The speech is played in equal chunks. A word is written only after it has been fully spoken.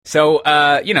So,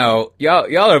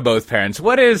 y'all are both parents.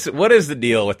 What is the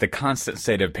deal with the constant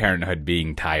state of parenthood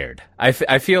being tired? I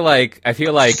feel like if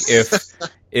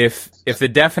the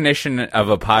definition of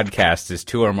a podcast is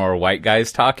two or more white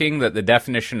guys talking, that the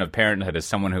definition of parenthood is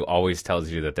someone who always tells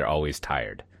you that they're always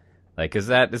tired. Like, is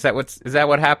that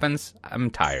what happens? I'm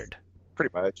tired.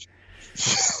 Pretty much.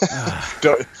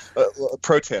 Don't,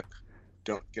 pro tip: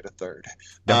 don't get a third.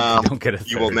 Don't get a third.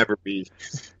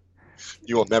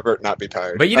 You will never not be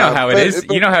tired. But you know how it is.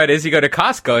 You know how it is. You go to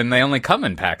Costco and they only come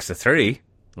in packs of 3.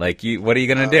 Like, what are you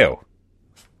gonna do?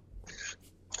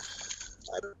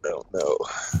 I don't know.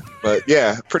 But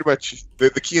yeah, pretty much the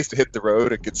key is to hit the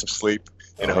road and get some sleep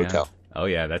in a hotel. Yeah. Oh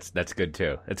yeah, that's good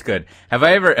too. That's good. Have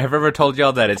I ever told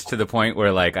y'all that it's to the point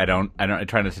where like I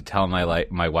try not to tell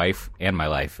my wife and my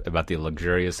life about the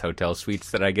luxurious hotel suites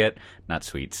that I get? Not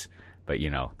suites, but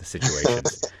the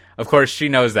situations. Of course, she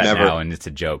knows that now, and it's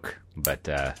a joke. But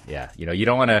yeah, you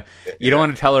don't want to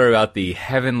tell her about the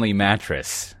heavenly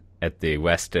mattress at the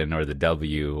Westin or the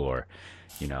W, or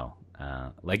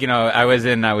I was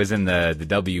in the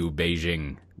W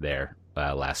Beijing there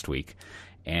last week,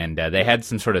 and they had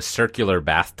some sort of circular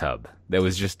bathtub that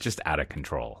was just out of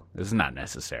control. It was not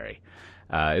necessary.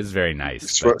 It was very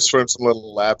nice. Swim some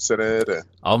little laps in it.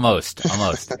 Almost.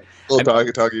 Little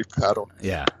doggy paddle.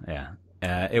 Yeah.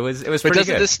 It was pretty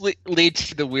good. Doesn't this lead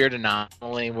to the weird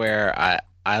anomaly where at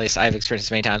least I've experienced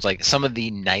this many times, like some of the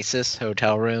nicest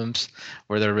hotel rooms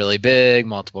where they're really big,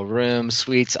 multiple rooms,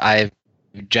 suites, I've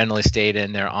generally stayed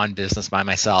in there on business by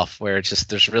myself, where it's just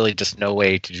there's really just no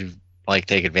way to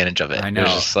take advantage of it. I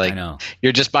know. I know.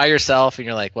 You're just by yourself, and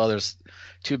you're like, well, there's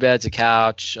 2 beds, a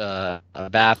couch, a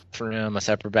bathroom, a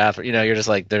separate bathroom. You're just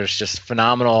like, there's just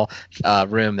phenomenal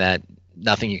room that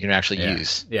nothing you can actually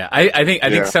use. Yeah, I think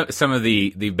some of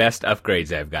the best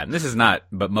upgrades I've gotten. This is not,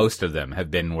 but most of them have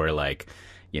been where I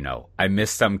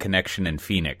missed some connection in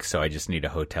Phoenix, so I just need a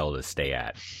hotel to stay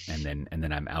at, and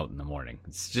then I'm out in the morning.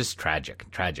 It's just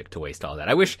tragic to waste all that.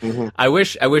 I wish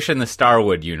in the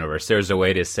Starwood universe there's a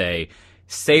way to say,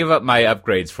 save up my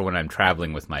upgrades for when I'm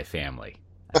traveling with my family.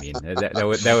 I mean,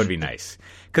 that would be nice.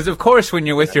 Because of course, when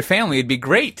you're with your family, it'd be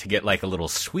great to get like a little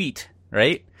suite,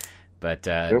 right? But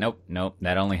nope.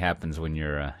 That only happens when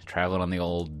you're traveling on the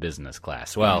old business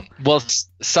class. Well,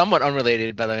 somewhat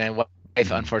unrelated, by the way. My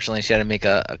wife, unfortunately, she had to make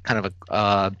a kind of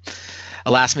a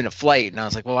last minute flight, and I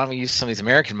was like, well, why don't we use some of these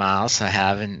American miles I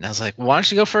have? And I was like, well, why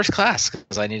don't you go first class?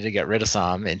 Because I needed to get rid of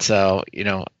some. And so,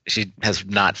 she has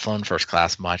not flown first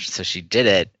class much, so she did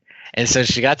it. And so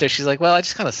she got there. She's like, well, I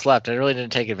just kind of slept. I really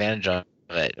didn't take advantage of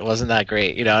it. It wasn't that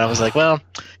great, And I was like, well,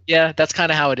 yeah, that's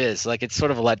kind of how it is. Like, it's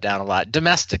sort of a letdown a lot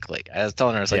domestically. I was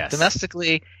telling her, I was like,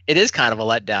 domestically, it is kind of a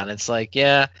letdown. It's like,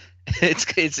 yeah,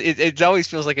 it always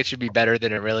feels like it should be better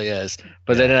than it really is.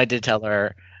 But then I did tell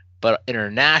her, but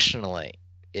internationally,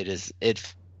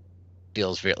 it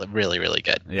feels really, really, really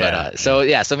good. Yeah. But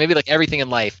so maybe like everything in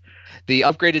life, the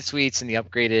upgraded suites and the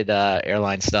upgraded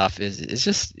airline stuff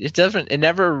it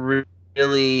never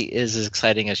really is as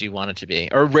exciting as you want it to be,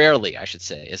 or rarely, I should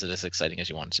say, is it as exciting as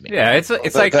you want it to be. Yeah, it's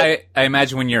like I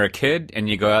imagine when you're a kid and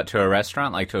you go out to a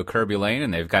restaurant, like to a Kirby Lane,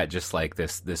 and they've got just like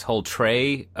this whole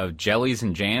tray of jellies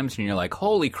and jams, and you're like,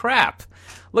 holy crap,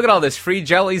 look at all this free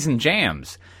jellies and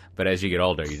jams. But as you get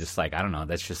older, you're just like, I don't know,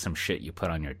 that's just some shit you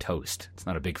put on your toast. It's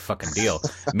not a big fucking deal.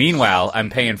 Meanwhile, I'm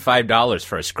paying $5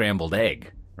 for a scrambled egg,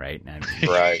 right?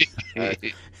 Right.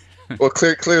 Well,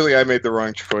 clearly I made the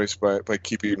wrong choice by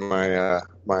keeping my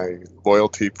my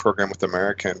loyalty program with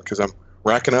American, because I'm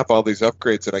racking up all these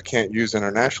upgrades that I can't use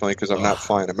internationally because I'm not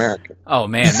flying American. Oh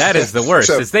man, that is the worst.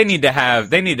 Is they need to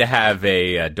have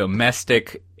a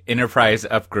domestic enterprise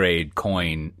upgrade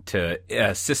coin to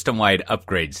a system-wide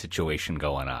upgrade situation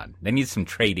going on. They need some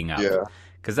trading up. Yeah.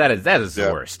 Because that is the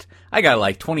worst. I got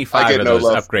like 25 of those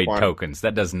upgrade tokens.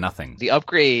 That does nothing. The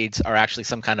upgrades are actually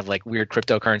some kind of like weird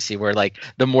cryptocurrency where like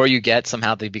the more you get,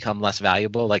 somehow they become less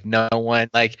valuable. Like no one,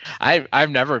 like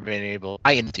I've never been able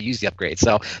to use the upgrades.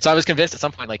 So I was convinced at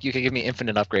some point like you could give me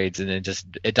infinite upgrades and it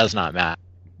does not matter.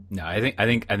 No, I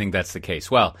think that's the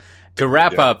case. Well, to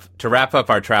wrap up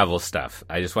our travel stuff,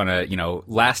 I just want to,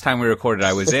 last time we recorded,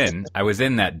 I was in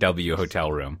that W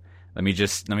hotel room. Let me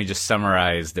just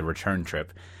summarize the return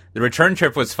trip. The return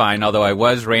trip was fine, although I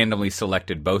was randomly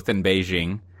selected both in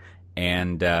Beijing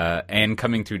and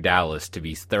coming through Dallas to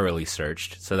be thoroughly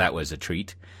searched. So that was a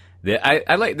treat.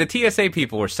 I like the TSA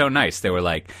people were so nice. They were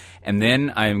like, and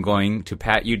then I'm going to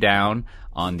pat you down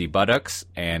on the buttocks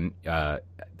and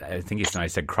I think I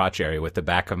said crotch area with the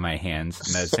back of my hands,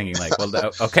 and I was thinking like,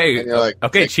 well, okay, like,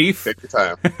 okay, Chief, take your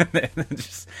time.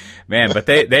 Man, but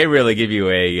they really give you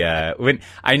a when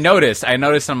I noticed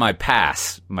on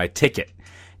my ticket,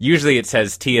 usually it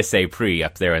says TSA pre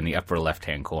up there in the upper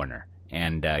left-hand corner.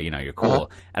 And, you're cool. Uh-huh.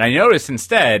 And I noticed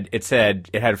instead it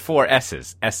had 4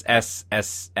 S's.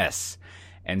 SSSS.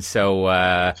 And so,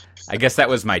 I guess that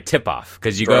was my tip-off.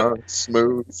 Because you go...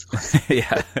 Smooth.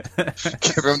 Yeah.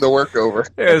 Give him the work over.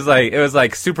 It was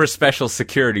like super special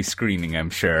security screening, I'm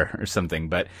sure, or something.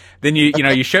 But then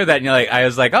you show that and you're like, I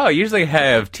was like, oh, I usually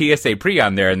have TSA pre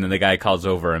on there. And then the guy calls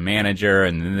over a manager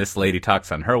and then this lady talks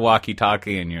on her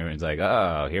walkie-talkie and you're like,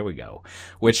 oh, here we go.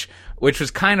 Which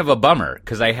was kind of a bummer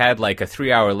because I had like a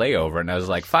 3-hour layover and I was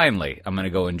like, finally, I'm going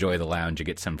to go enjoy the lounge and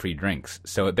get some free drinks.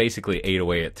 So it basically ate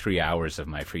away at 3 hours of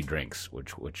my free drinks,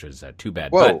 which was too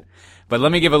bad. Whoa. But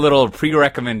let me give a little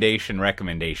recommendation.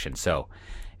 So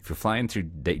if you're flying through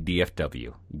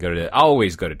DFW,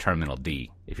 always go to Terminal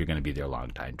D if you're going to be there a long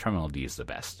time. Terminal D is the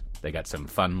best. They got some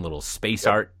fun little space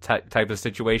art type of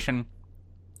situation.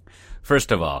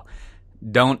 First of all,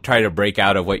 don't try to break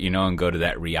out of what you know and go to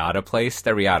that Riata place.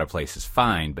 That Riata place is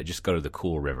fine, but just go to the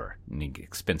Cool River and you get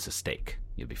expensive steak.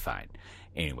 You'll be fine.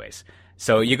 Anyways,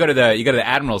 so you go to the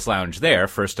Admiral's Lounge there,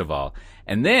 first of all.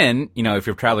 And then, if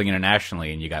you're traveling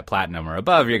internationally and you got platinum or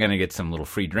above, you're going to get some little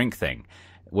free drink thing.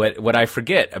 What I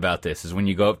forget about this is when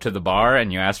you go up to the bar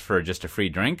and you ask for just a free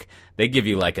drink, they give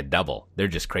you like a double. They're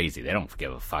just crazy. They don't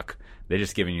give a fuck. They're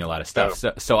just giving you a lot of stuff.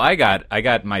 Oh. So I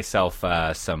got myself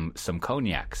some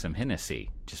cognac, some Hennessy,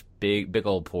 just big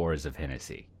old pours of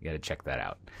Hennessy. You got to check that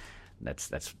out.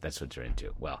 That's what you're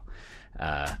into. Well,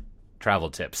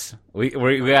 travel tips. We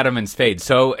got them in spades.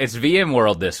 So it's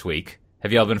VMworld this week.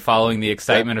 Have y'all been following the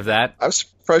excitement of that? I was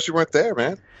surprised you weren't there,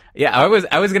 man. Yeah, I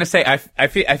was gonna say I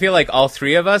feel like all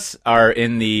three of us are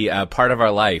in the part of our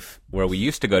life where we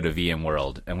used to go to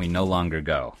VMworld and we no longer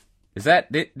go. Is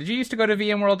that did you used to go to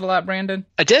VMworld a lot, Brandon?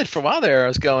 I did for a while there. I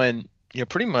was going,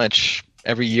 pretty much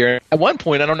every year. At one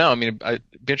point, I don't know. I mean, I'd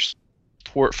be interested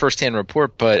firsthand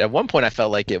report, but at one point, I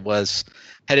felt like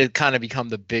had kind of become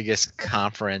the biggest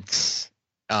conference.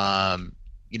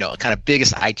 Kind of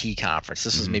biggest IT conference.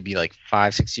 This was maybe like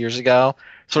 5-6 years ago.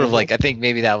 Sort of like I think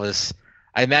maybe that was.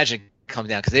 I imagine come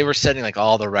down because they were setting like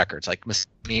all the records. Like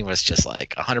me was just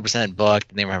like 100% booked,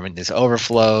 and they were having these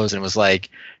overflows, and it was like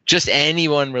just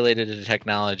anyone related to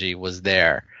technology was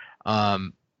there.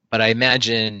 But I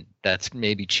imagine that's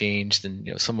maybe changed,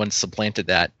 and someone supplanted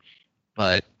that.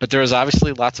 But there was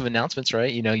obviously lots of announcements,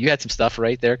 right? You had some stuff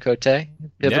right there, Cote.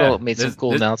 Pivotal made some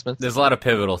cool announcements. There's a lot of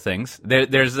pivotal things.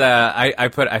 There's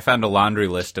I found a laundry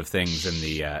list of things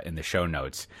in the show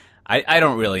notes. I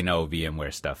don't really know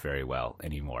VMware stuff very well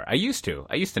anymore. I used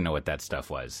to know what that stuff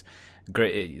was.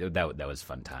 Great, that was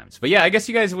fun times. But yeah, I guess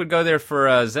you guys would go there for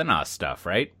Xenos stuff,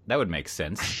 right? That would make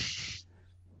sense.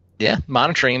 Yeah,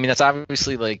 monitoring. I mean, that's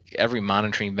obviously like every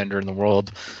monitoring vendor in the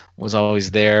world was always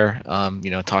there.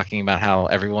 Talking about how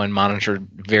everyone monitored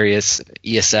various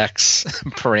ESX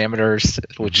parameters,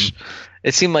 which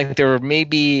it seemed like there were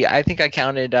maybe, I think I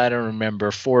counted, I don't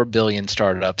remember, 4 billion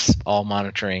startups all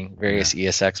monitoring various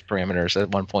ESX parameters at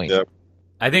one point. Yep.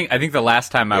 I think the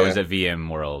last time I was at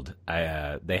VMworld,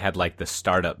 they had like the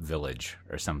startup village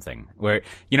or something where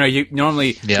you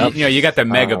normally you got the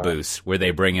mega booths where they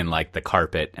bring in like the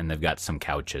carpet and they've got some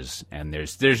couches and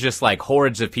there's just like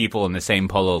hordes of people in the same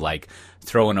polo like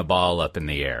throwing a ball up in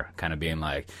the air, kind of being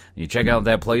like, you check out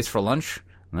that place for lunch?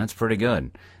 That's pretty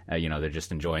good. They're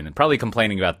just enjoying it, probably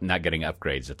complaining about not getting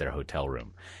upgrades at their hotel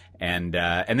room. And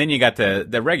then you got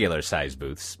the regular size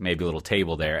booths, maybe a little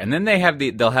table there. And then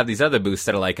they'll have these other booths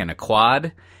that are like in a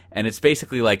quad, and it's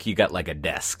basically like you got like a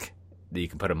desk that you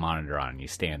can put a monitor on and you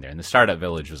stand there. And the Startup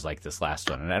Village was like this last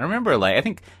one. And I remember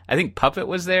like I think Puppet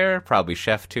was there, probably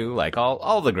Chef too, like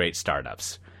all the great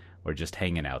startups were just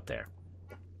hanging out there.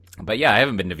 But yeah, I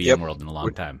haven't been to VMworld in a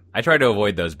long time. I try to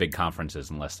avoid those big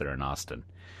conferences unless they're in Austin.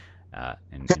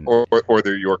 Or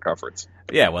they're your conference.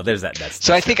 Yeah, well, there's that.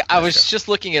 So I think I was just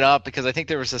looking it up because I think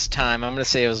there was this time, I'm going to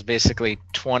say it was basically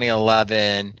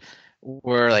 2011,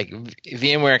 where like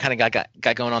VMware kind of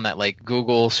got going on that like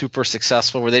Google super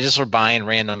successful, where they just were buying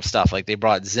random stuff. Like they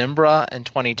bought Zimbra in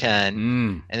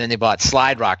 2010, and then they bought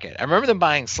SlideRocket. I remember them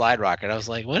buying SlideRocket. I was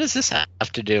like, what does this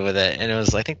have to do with it? And it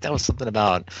was, I think that was something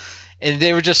about. And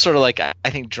they were just sort of like, I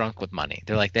think, drunk with money.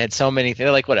 They're like, they had so many.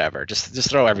 They're like, whatever, just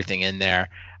throw everything in there.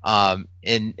 And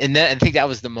then I think that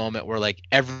was the moment where like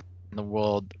everyone in the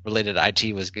world related to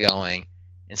IT was going.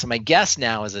 And so my guess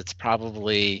now is it's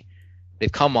probably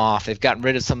they've come off. They've gotten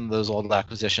rid of some of those old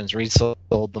acquisitions, resold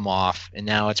them off, and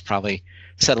now it's probably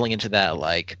settling into that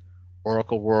like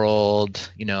Oracle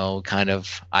World, kind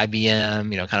of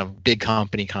IBM, kind of big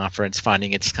company conference,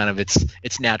 finding its kind of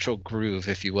its natural groove,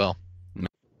 if you will.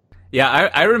 Yeah,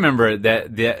 I remember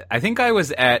that. I think I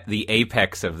was at the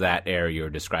apex of that era you were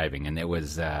describing, and it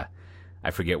was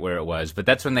I forget where it was, but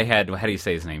that's when they had, how do you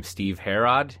say his name? Steve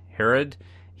Herod.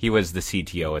 He was the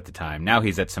CTO at the time. Now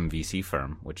he's at some VC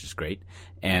firm, which is great.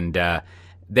 And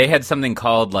they had something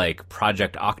called like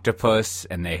Project Octopus,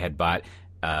 and they had bought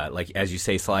like, as you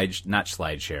say, not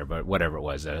SlideShare, but whatever it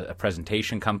was, a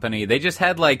presentation company. They just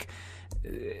had like,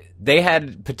 they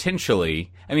had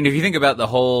potentially, I mean, if you think about the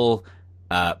whole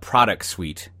product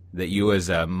suite that you as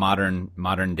a modern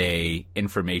day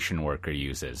information worker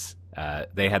uses,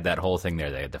 they had that whole thing there.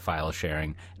 They had the file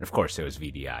sharing, and of course it was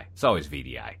VDI. It's always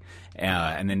VDI,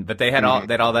 but they had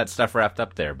all that stuff wrapped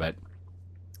up there. But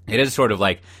it is sort of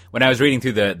like when I was reading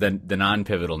through the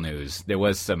non-pivotal news, there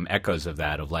was some echoes of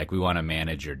that, of like, we want to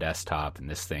manage your desktop and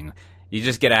this thing. You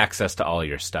just get access to all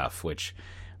your stuff, which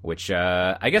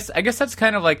I guess that's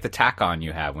kind of like the tack on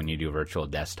you have when you do virtual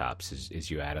desktops is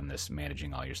you add in this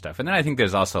managing all your stuff. And then I think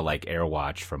there's also like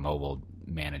AirWatch for mobile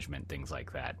management, things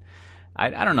like that.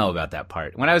 I don't know about that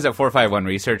part. When I was at 451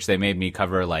 Research, they made me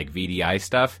cover like VDI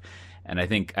stuff, and I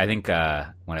think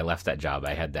when I left that job,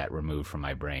 I had that removed from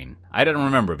my brain. I don't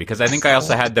remember, because I think I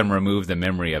also had them remove the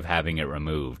memory of having it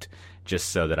removed, just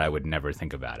so that I would never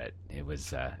think about it. It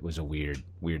was a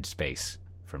weird space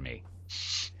for me.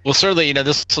 Well, certainly,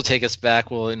 this will take us back.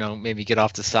 We'll, maybe get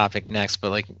off this topic next,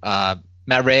 but like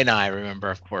Matt Ray and I remember,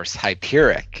 of course,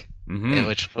 Hyperic,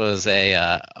 which was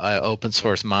a open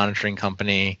source monitoring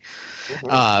company,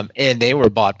 and they were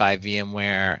bought by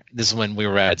VMware. This is when we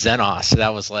were at Xenos, so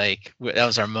that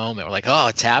was our moment. We're like, oh,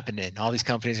 it's happening! All these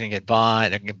companies are gonna get bought.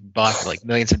 They're gonna get bought for like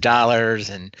millions of dollars,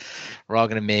 and we're all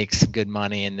gonna make some good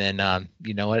money. And then,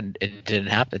 you know what? It didn't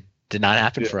happen. Did not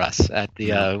happen for us. At the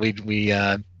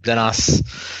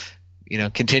Xenos,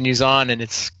 continues on, and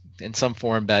it's in some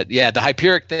form. But yeah, the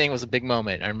Hyperic thing was a big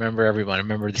moment. I remember everyone. I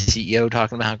remember the CEO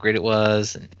talking about how great it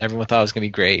was, and everyone thought it was going to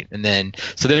be great. And then,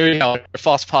 so there you go, a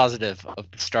false positive of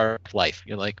the start of life.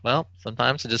 You're like, well,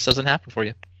 sometimes it just doesn't happen for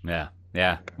you. Yeah.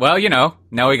 Yeah. Well,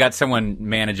 now we got someone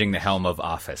managing the helm of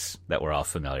Office that we're all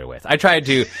familiar with. I tried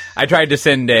to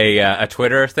send a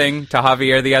Twitter thing to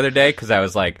Javier the other day, because I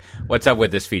was like, what's up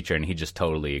with this feature? And he just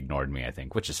totally ignored me, I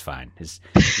think, which is fine. His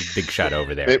big shot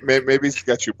over there. Maybe he's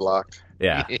got you blocked.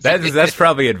 Yeah. That's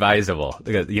probably advisable,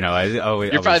 because, you're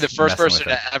probably the first person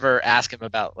to ever ask him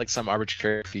about like some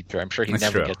arbitrary feature. I'm sure he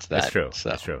never gets that. That's true.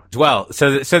 That's true. Well,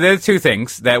 so there's two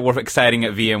things that were exciting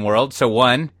at VMworld. So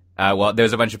one,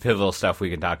 there's a bunch of pivotal stuff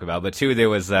we can talk about, but two, there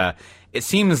was, it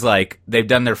seems like they've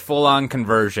done their full-on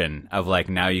conversion of like,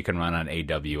 now you can run on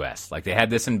AWS. Like, they had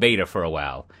this in beta for a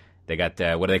while. They got,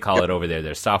 what do they call it over there?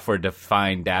 Their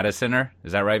software-defined data center.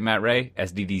 Is that right, Matt Ray?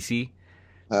 SDDC?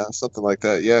 Something like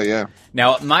that. Yeah.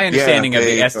 Now, my understanding of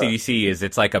the SDDC is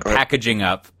it's like a packaging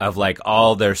up of like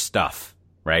all their stuff,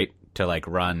 right? To like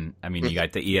run, I mean, you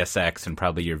got the ESX and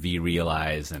probably your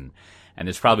vRealize, and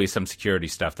there's probably some security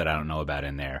stuff that I don't know about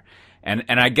in there. And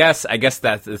I guess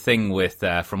that's the thing with,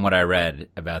 from what I read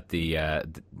about the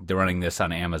running this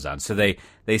on Amazon. So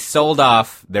they sold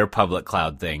off their public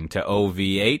cloud thing to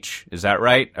OVH. Is that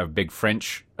right? A big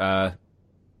French,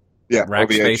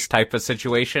 Rackspace type of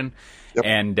situation.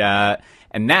 Yep.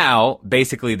 And now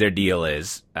basically their deal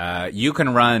is, you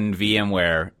can run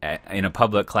VMware in a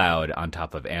public cloud on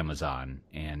top of Amazon.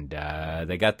 And,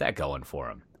 they got that going for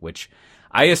them, which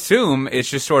I assume it's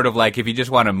just sort of like, if you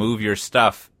just want to move your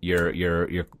stuff, your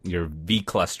V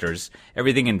clusters,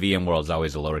 everything in VMworld is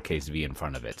always a lowercase v in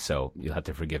front of it. So you'll have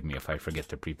to forgive me if I forget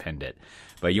to prepend it.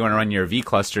 But you want to run your V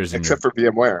clusters, except for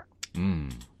VMware.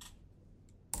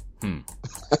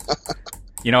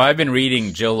 I've been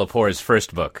reading Jill Lepore's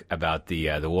first book about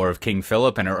the War of King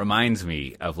Philip, and it reminds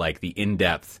me of like the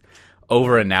in-depth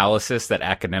over-analysis that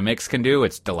academics can do.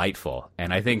 It's delightful,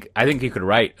 and I think you could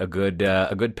write a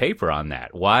good paper on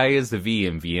that. Why is the V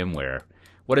in VMware?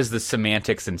 What is the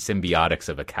semantics and symbiotics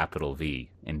of a capital V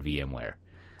in VMware?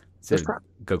 It's a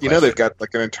good question. They've got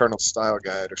like an internal style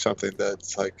guide or something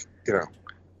that's like,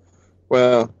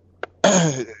 well,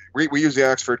 we use the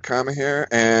Oxford comma here,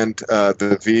 and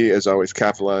the V is always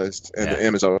capitalized, and the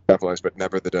M is always capitalized, but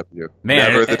never the W.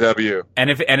 Never the W. And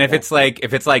if it's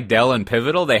like Dell and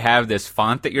Pivotal, they have this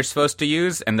font that you're supposed to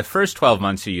use, and the first 12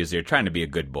 months you use it, you're trying to be a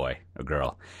good boy or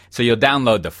girl. So you'll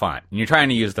download the font, and you're trying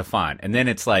to use the font, and then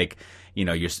it's like,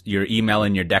 you're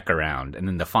emailing your deck around, and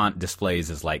then the font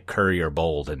displays as like Courier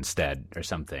Bold instead or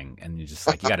something, and you just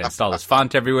like, you got to install this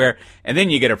font everywhere, and then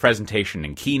you get a presentation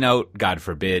in Keynote, God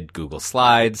forbid, Google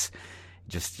Slides.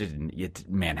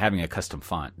 man, having a custom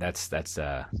font, that's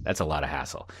a lot of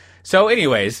hassle. So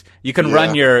anyways, you can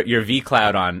run your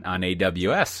vCloud on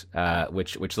AWS,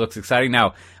 which looks exciting.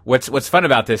 Now, what's fun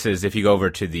about this is if you go over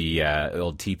to the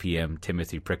old TPM,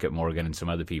 Timothy Prickett Morgan, and some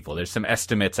other people, there's some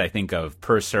estimates, I think, of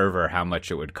per server how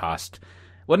much it would cost.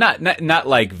 Well, not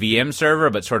like VM server,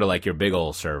 but sort of like your big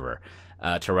old server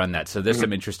to run that. So there's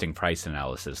some interesting price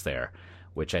analysis there,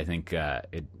 which I think I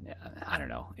don't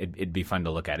know, it'd be fun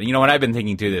to look at. And when I've been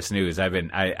thinking through this news, I've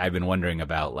been wondering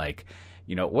about, like,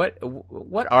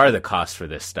 what are the costs for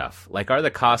this stuff? Like, are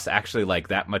the costs actually like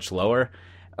that much lower?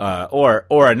 Or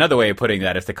another way of putting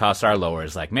that, if the costs are lower,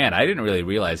 is like, man, I didn't really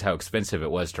realize how expensive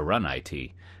it was to run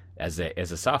IT as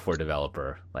a software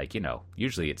developer. Like,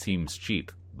 usually it seems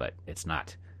cheap, but it's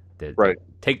not. Right.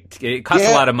 It costs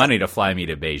a lot of money to fly me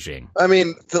to Beijing. I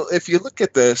mean, if you look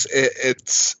at this,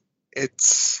 it's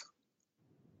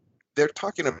they're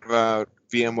talking about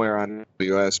VMware on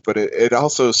AWS, but it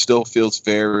also still feels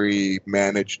very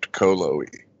managed colo-y,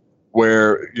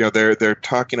 where they're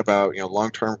talking about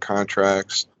long-term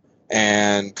contracts,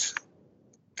 and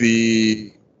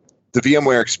the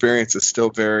VMware experience is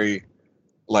still very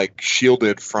like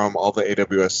shielded from all the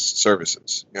AWS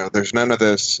services. There's none of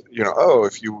this,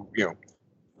 if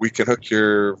we can hook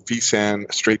your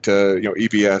vSAN straight to,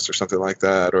 EBS or something like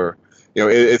that. Or,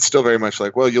 it's still very much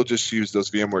like, well, you'll just use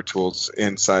those VMware tools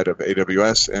inside of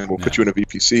AWS and we'll put you in a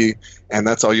VPC, and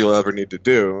that's all you'll ever need to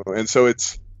do. And so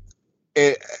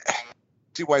see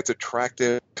why it's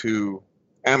attractive to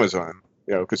Amazon,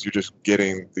 because you're just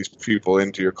getting these people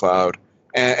into your cloud,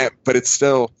 but it's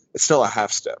still a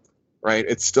half step. Right,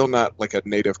 it's still not like a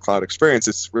native cloud experience.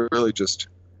 It's really just,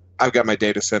 I've got my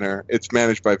data center. It's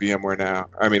managed by VMware now.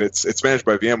 I mean, it's managed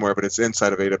by VMware, but it's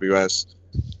inside of AWS.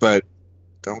 But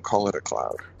don't call it a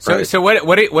cloud. Right? So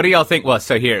what do y'all think? Well,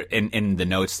 so here in the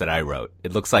notes that I wrote,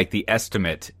 it looks like the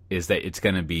estimate is that it's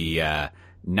going to be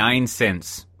 9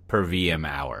 cents per VM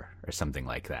hour or something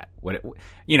like that.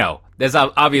 There's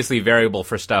obviously variable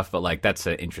for stuff, but like that's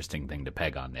an interesting thing to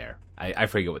peg on there. I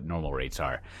forget what normal rates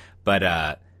are,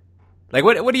 but. Like,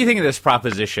 what do you think of this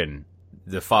proposition,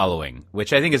 the following,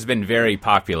 which I think has been very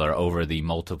popular over the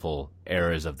multiple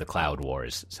eras of the cloud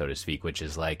wars, so to speak, which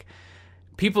is like,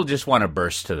 people just want to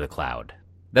burst to the cloud.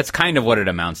 That's kind of what it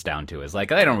amounts down to, is like,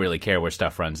 they don't really care where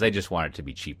stuff runs. They just want it to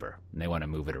be cheaper, and they want to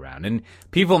move it around. And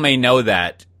people may know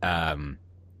that, the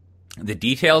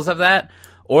details of that,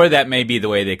 or that may be the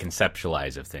way they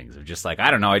conceptualize of things, of just like, I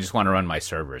don't know, I just want to run my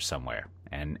servers somewhere.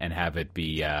 And have it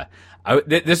be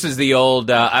this is the old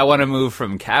I want to move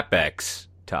from CapEx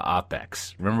to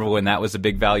OpEx. Remember when that was a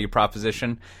big value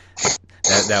proposition?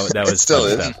 That was still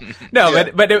is. Stuff. No,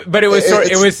 yeah. but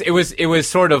it was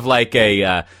sort of like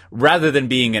a rather than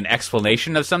being an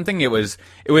explanation of something, it was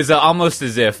almost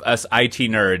as if us IT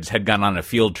nerds had gone on a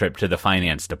field trip to the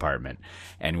finance department,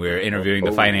 and we were interviewing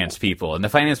the finance people, and the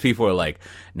finance people were like,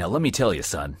 "Now let me tell you,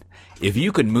 son. If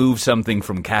you can move something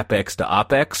from CapEx to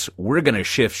OpEx, we're going to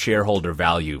shift shareholder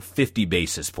value 50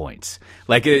 basis points."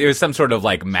 Like it was some sort of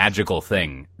like magical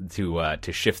thing to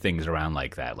shift things around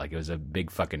like that. Like it was a big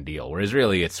fucking deal. Whereas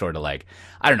really it's sort of like,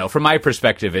 I don't know, from my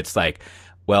perspective, it's like,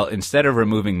 well, instead of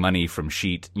removing money from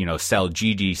cell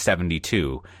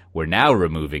GG72, we're now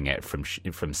removing it from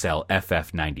cell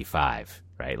FF95,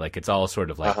 right? Like it's all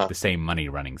sort of like the same money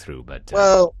running through, but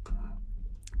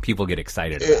people get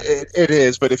excited about it. It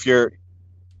is, but if you're,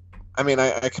 I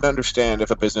can understand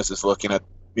if a business is looking at,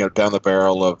 down the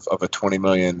barrel of a $20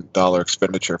 million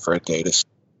expenditure for a data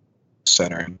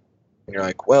center, and you're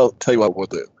like, well, tell you what we'll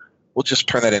do. We'll just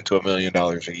turn that into $1 million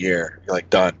a year. You're like,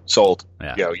 done, sold.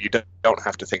 Yeah. You don't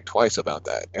have to think twice about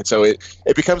that. And so it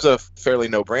becomes a fairly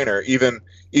no-brainer, even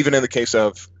in the case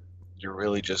of you're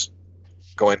really just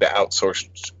going to outsource,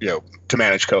 to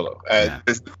manage colo.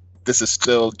 This is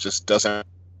still just doesn't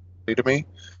to me,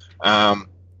 but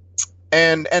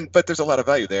there's a lot of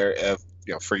value there,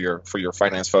 for your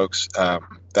finance folks.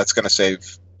 That's going to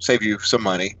save you some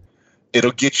money.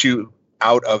 It'll get you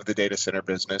out of the data center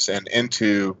business and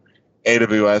into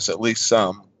AWS, at least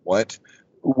some.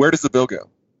 Where does the bill go?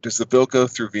 Does the bill go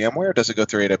through VMware, or does it go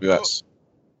through AWS?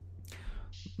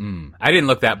 I didn't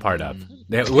look that part up.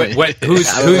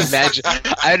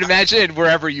 I'd imagine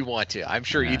wherever you want to. I'm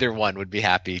sure either one would be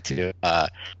happy to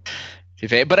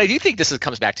pay. But I do think this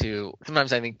comes back to,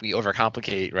 sometimes I think we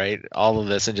overcomplicate, right, all of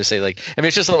this, and just say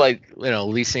it's just like,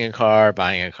 leasing a car,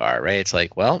 buying a car, right? It's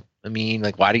like, well,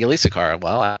 why do you lease a car?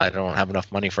 Well, I don't have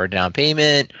enough money for a down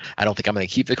payment. I don't think I'm going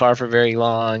to keep the car for very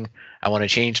long. I want to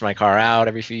change my car out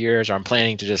every few years, or I'm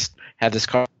planning to just have this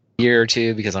car a year or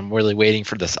two because I'm really waiting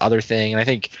for this other thing. And I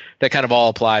think that kind of all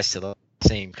applies to the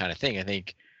same kind of thing. I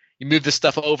think, you move this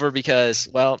stuff over because,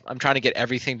 well, I'm trying to get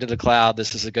everything to the cloud.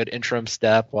 This is a good interim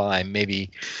step while I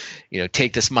maybe,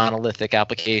 take this monolithic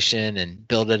application and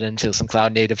build it into some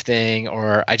cloud native thing,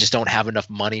 or I just don't have enough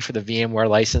money for the VMware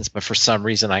license, but for some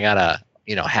reason I gotta,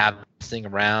 have this thing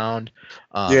around.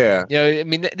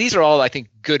 These are all, I think,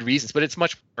 good reasons, but it's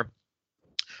much more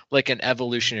like an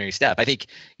evolutionary step. I think,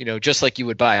 just like you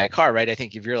would buy a car, right? I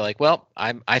think if you're like, well,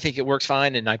 I think it works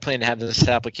fine and I plan to have this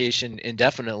application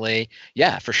indefinitely,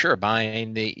 yeah, for sure,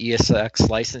 buying the ESX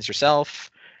license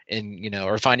yourself and,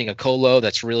 or finding a colo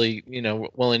that's really,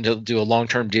 willing to do a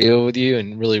long-term deal with you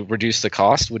and really reduce the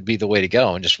cost would be the way to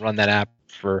go, and just run that app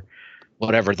for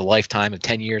whatever the lifetime of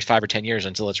 10 years, 5 or 10 years,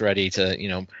 until it's ready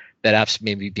to, that app's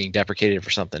maybe being deprecated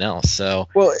for something else. So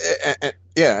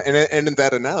and in that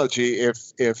analogy,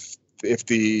 if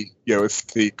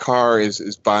the car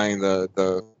is buying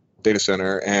the data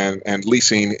center and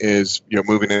leasing is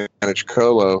moving in managed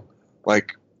colo,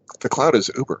 like the cloud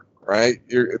is Uber, right?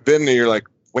 You're like,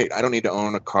 wait, I don't need to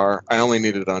own a car. I only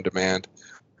need it on demand.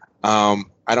 I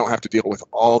don't have to deal with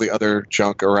all the other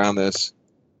junk around this.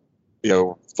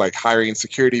 Like hiring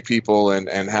security people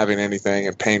and having anything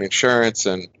and paying insurance,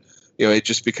 and it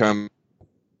just become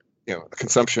a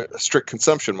strict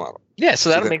consumption model. Yeah, so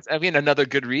that makes another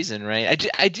good reason, right?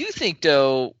 I do think,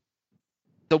 though,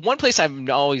 the one place I'm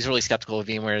always really skeptical of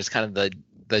VMware is kind of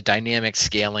the dynamic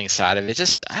scaling side of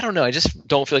it. I don't know. I just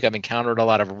don't feel like I've encountered a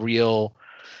lot of real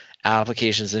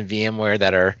applications in VMware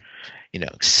that are,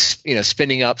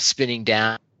 spinning up, spinning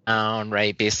down,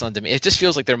 right, based on demand. It just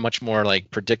feels like they're much more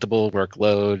like predictable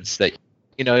workloads that,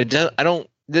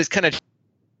 this kind of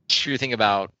true thing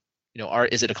about,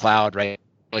 is it a cloud, right?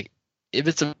 Like if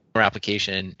it's a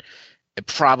application, it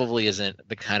probably isn't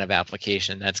the kind of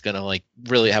application that's going to like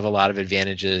really have a lot of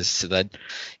advantages to that,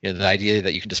 the idea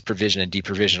that you can just provision and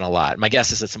deprovision a lot. My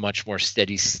guess is it's a much more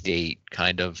steady state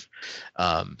kind of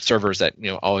servers that,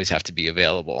 always have to be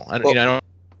available. I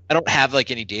don't have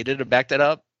like any data to back that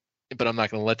up, but I'm not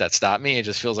going to let that stop me. It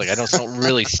just feels like I don't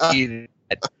really see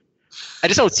that. I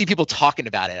just don't see people talking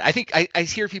about it. I think I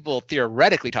hear people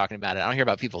theoretically talking about it. I don't hear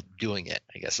about people doing it,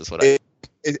 I guess is what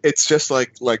it's just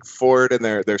like Ford and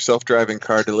their self-driving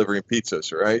car delivering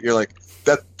pizzas, right? You're like,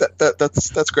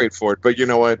 that's great, Ford, but you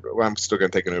know what? I'm still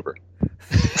going to take an Uber.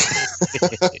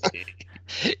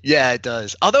 Yeah, it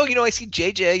does. Although, I see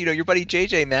JJ, your buddy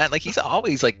JJ, Matt, like he's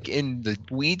always like in the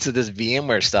weeds of this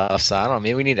VMware stuff. So I don't know,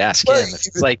 maybe we need to ask him.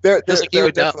 It's like, there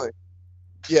are definitely,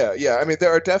 yeah. I mean,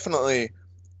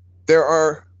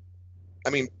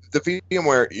 the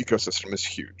VMware ecosystem is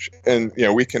huge, and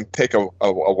we can take a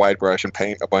wide brush and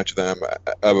paint a bunch of them,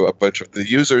 a bunch of the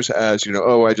users as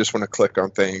I just want to click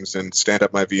on things and stand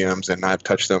up my VMs and not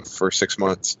touch them for 6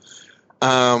 months.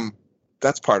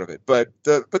 That's part of it, but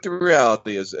the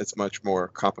reality is it's much more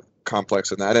complex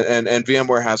than that, and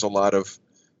VMware has a lot of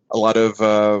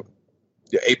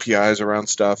APIs around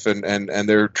stuff, and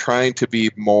they're trying to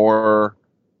be more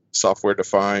software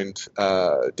defined,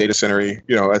 data center-y,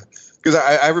 because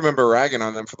I remember ragging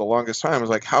on them for the longest time. I was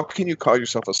like, how can you call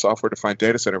yourself a software defined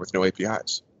data center with no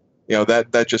APIs?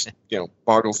 That just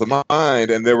boggles the mind.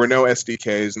 And there were no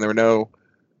SDKs, and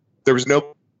there was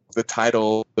no the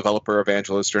title developer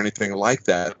evangelist or anything like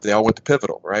that. They all went to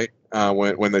Pivotal, right?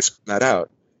 When they spun that out,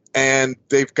 and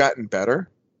they've gotten better.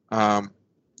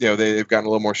 They've gotten a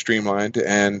little more streamlined,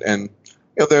 and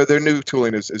their new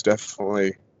tooling is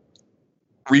definitely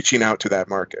reaching out to that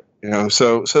market.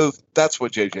 So that's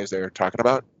what JJ's there talking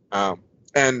about.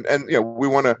 And we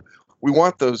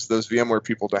want those VMware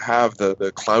people to have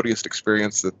the cloudiest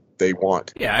experience that they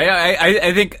want. Yeah,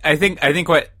 I think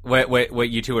what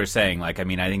you two are saying, like, I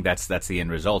mean, I think that's the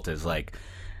end result is like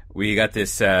we got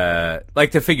this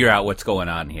like to figure out what's going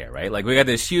on here, right? Like we got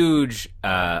this huge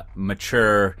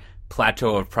mature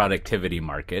plateau of productivity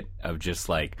market of just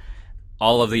like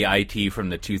all of the IT from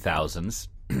the 2000s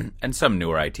and some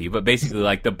newer IT, but basically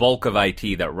like the bulk of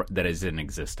IT that is in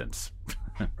existence,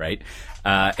 right?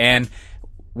 And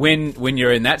when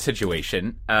you're in that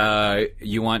situation,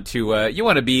 you want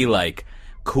to be like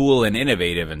cool and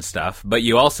innovative and stuff, but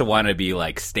you also want to be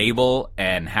like stable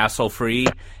and hassle free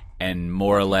and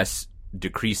more or less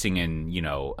decreasing in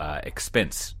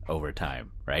expense over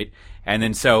time, right? And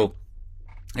then so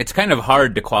it's kind of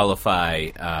hard to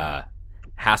qualify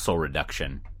hassle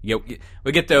reduction.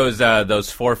 We get those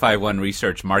 451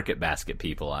 Research Market Basket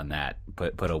people on that.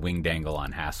 Put a wing dangle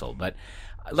on hassle, but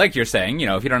like you're saying,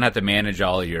 if you don't have to manage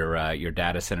all your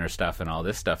data center stuff and all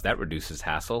this stuff, that reduces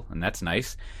hassle, and that's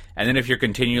nice. And then if you're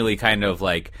continually kind of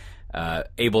like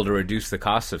able to reduce the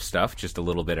cost of stuff just a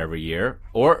little bit every year,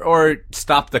 or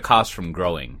stop the cost from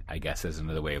growing, I guess is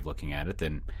another way of looking at it,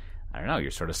 then I don't know,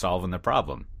 you're sort of solving the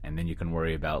problem, and then you can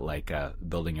worry about like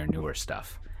building your newer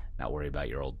stuff, not worry about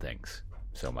your old things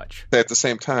so much. At the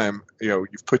same time,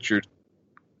 you've put your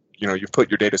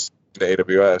data into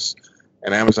AWS,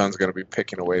 and Amazon's going to be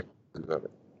picking away of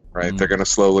it, right? Mm-hmm. They're going to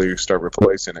slowly start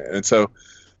replacing it, and so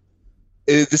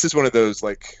this is one of those,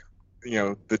 like,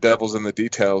 the devil's in the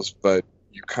details. But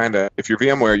you kind of, if you're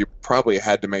VMware, you probably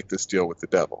had to make this deal with the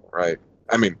devil, right?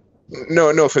 I mean, no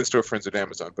offense to our friends at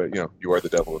Amazon, but you are the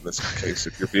devil in this case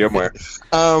if you're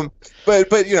VMware.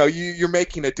 But you're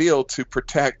making a deal to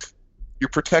protect. You're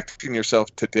protecting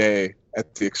yourself today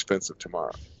at the expense of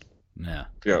tomorrow. Yeah.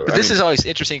 But this is always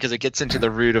interesting because it gets into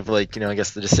the root of, like, I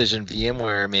guess the decision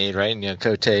VMware made, right? And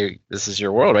Cote, this is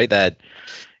your world, right? That,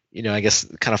 I guess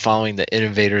kind of following the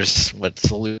innovators, what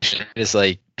solution is,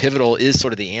 like, Pivotal is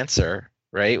sort of the answer,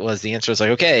 right? The answer is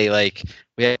like, okay, like,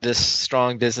 we have this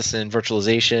strong business in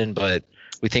virtualization, but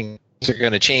we think things are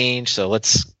going to change. So we're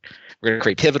going to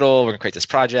create Pivotal, we're going to create this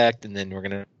project, and then we're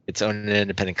going to its own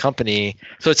independent company.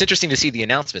 So it's interesting to see the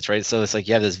announcements, right? So it's like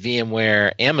you have this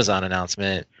VMware Amazon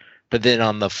announcement, but then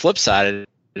on the flip side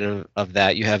of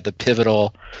that, you have the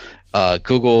Pivotal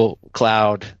Google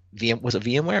Cloud was it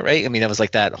VMware, right? I mean, that was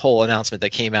like that whole announcement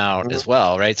that came out as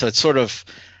well, right? So it's sort of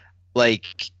like,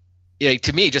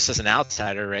 to me, just as an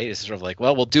outsider, right, it's sort of like,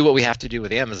 well, we'll do what we have to do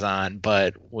with Amazon,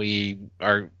 but we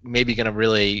are maybe going to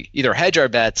really either hedge our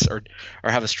bets or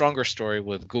have a stronger story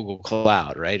with Google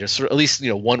Cloud, right? Or sort of, at least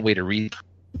one way to read.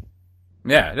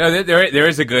 Yeah, no, there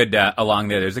is a good along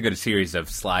there. There's a good series of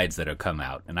slides that have come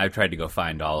out, and I've tried to go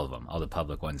find all of them, all the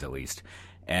public ones at least.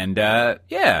 And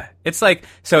it's like,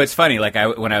 so it's funny. Like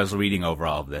when I was reading over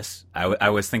all of this, I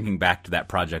was thinking back to that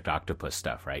Project Octopus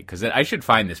stuff, right? Because I should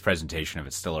find this presentation if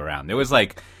it's still around. There was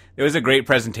a great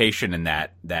presentation in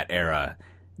that era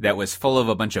that was full of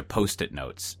a bunch of Post-it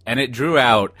notes, and it drew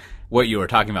out what you were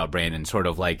talking about, Brandon, sort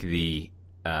of like the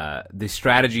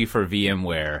strategy for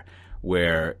VMware,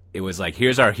 where it was like,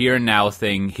 here's our here and now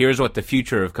thing, here's what the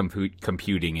future of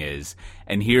computing is,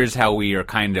 and here's how we are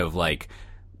kind of like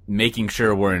making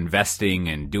sure we're investing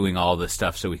and doing all this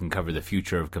stuff so we can cover the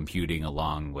future of computing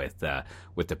along with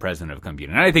the present of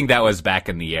computing. And I think that was back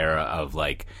in the era of,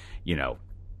 like,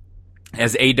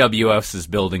 as AWS is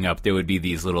building up, there would be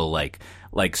these little like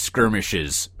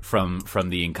skirmishes from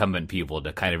the incumbent people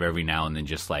to kind of every now and then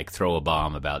just like throw a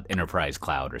bomb about enterprise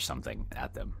cloud or something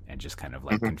at them and just kind of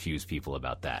like confuse people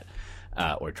about that.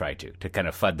 Or try to kind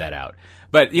of FUD that out.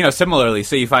 But, similarly,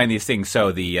 so you find these things.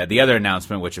 So the other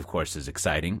announcement, which of course is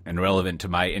exciting and relevant to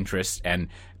my interests, and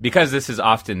because this is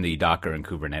often the Docker and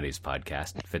Kubernetes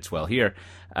podcast, it fits well here.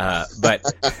 But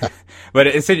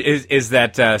is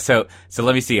that so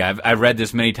let me see. I've read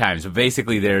this many times. But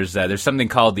basically, there's something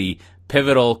called the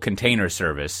Pivotal Container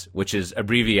Service, which is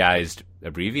abbreviated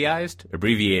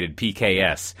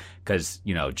PKS because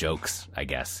jokes, I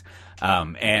guess.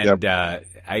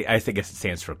 I think it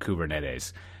stands for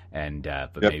Kubernetes, and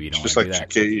but maybe you don't want to do that.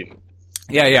 Just like GKE.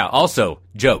 Yeah. Also,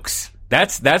 jokes.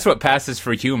 That's what passes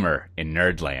for humor in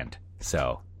Nerdland.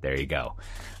 So there you go.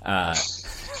 But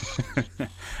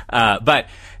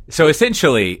so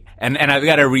essentially, and I've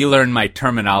got to relearn my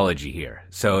terminology here.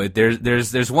 So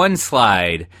there's one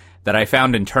slide that I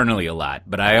found internally a lot,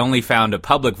 but I only found a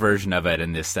public version of it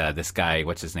in this guy,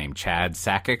 what's his name, Chad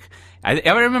Sakac.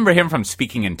 I remember him from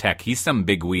Speaking in Tech. He's some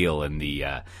big wheel in the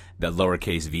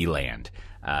lowercase v land.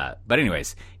 But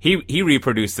anyways, he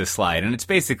reproduced this slide, and it's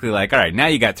basically like, all right, now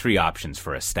you got three options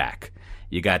for a stack.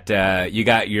 You got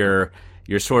your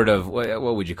sort of,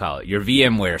 what would you call it? Your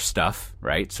VMware stuff,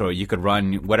 right? So you could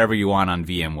run whatever you want on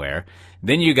VMware.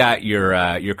 Then you got your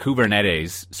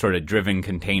Kubernetes sort of driven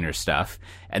container stuff,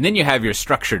 and then you have your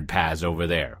structured paths over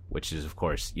there, which is of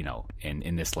course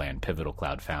in this land Pivotal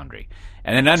Cloud Foundry,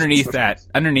 and then underneath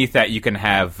that you can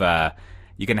have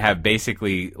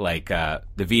basically like the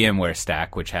VMware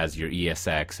stack, which has your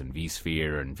ESX and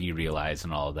vSphere and vRealize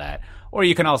and all of that, or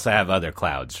you can also have other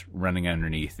clouds running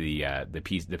underneath the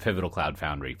Pivotal Cloud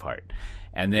Foundry part,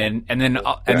 and then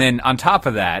on top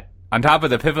of that. On top of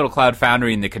the Pivotal Cloud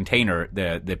Foundry and the container,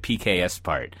 the PKS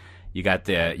part, you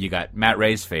got Matt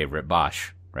Ray's favorite,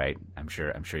 Bosch, right? I'm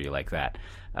sure you like that.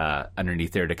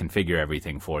 Underneath there to configure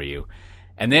everything for you.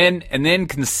 And then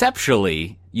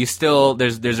conceptually, you still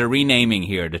there's a renaming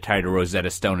here to try to Rosetta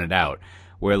Stone it out,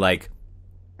 where like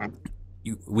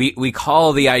we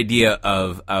call the idea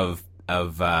of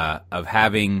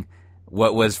having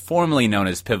what was formerly known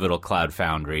as Pivotal Cloud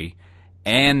Foundry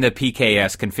and the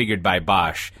PKS configured by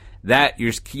Bosch. That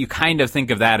you kind of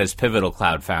think of that as Pivotal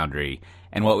Cloud Foundry,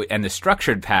 and the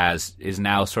structured paths is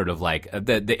now sort of like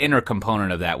the inner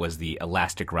component of that was the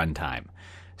elastic runtime.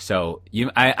 So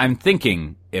I'm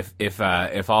thinking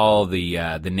if all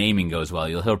the naming goes well,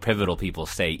 you'll hear Pivotal people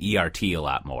say ERT a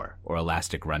lot more, or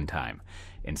Elastic Runtime,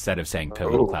 instead of saying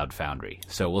Pivotal Cloud Foundry.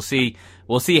 So we'll see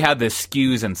how this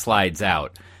skews and slides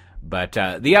out. But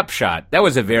the upshot, that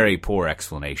was a very poor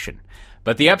explanation.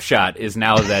 But the upshot is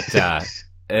now that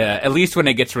at least when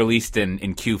it gets released in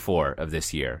Q4 of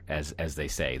this year, as they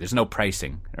say, there's no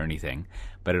pricing or anything,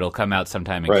 but it'll come out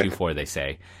sometime in Q4, they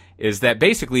say, is that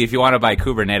basically if you want to buy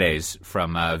Kubernetes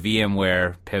from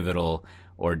VMware, Pivotal,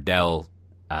 or Dell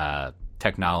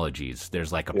Technologies,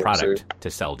 there's like a product to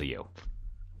sell to you.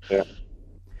 Yeah.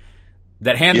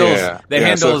 That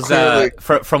handles So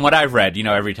clearly, from what I've read,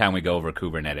 every time we go over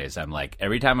Kubernetes, I'm like,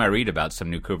 every time I read about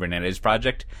some new Kubernetes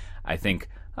project, I think,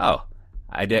 oh,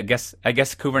 I guess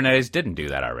Kubernetes didn't do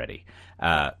that already.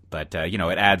 But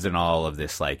it adds in all of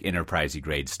this like enterprisey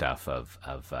grade stuff of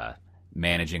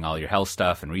managing all your health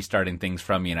stuff and restarting things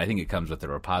from you. And I think it comes with a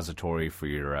repository for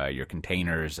your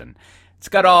containers, and it's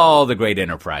got all the great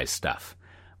enterprise stuff,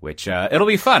 which it'll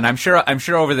be fun. I'm sure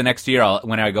over the next year,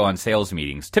 when I go on sales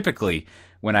meetings, typically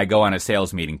when I go on a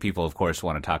sales meeting, people of course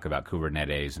want to talk about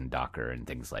Kubernetes and Docker and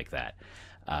things like that,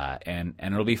 and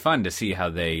it'll be fun to see how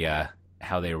they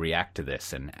react to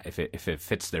this and if it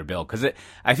fits their bill, because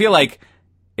I feel like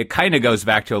it kind of goes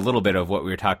back to a little bit of what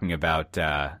we were talking about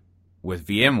with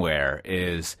VMware.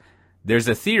 Is there's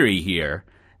a theory here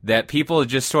that people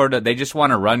just want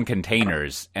to run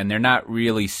containers, and they're not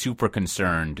really super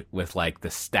concerned with like the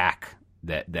stack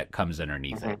that comes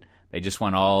underneath it. They just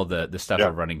want all the stuff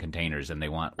of running containers, and they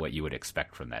want what you would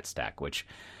expect from that stack, which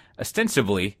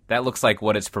ostensibly that looks like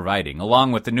what it's providing,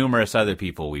 along with the numerous other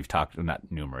people we've talked,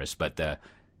 not numerous, but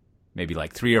maybe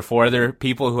like 3 or 4 other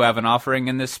people who have an offering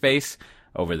in this space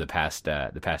over the past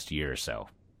year or so.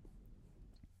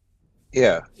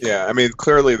 Yeah. I mean,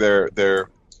 clearly they're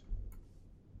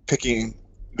picking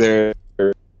their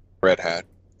Red Hat,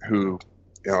 who,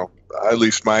 at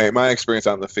least my experience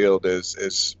out in the field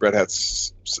is Red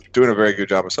Hat's doing a very good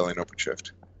job of selling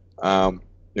OpenShift.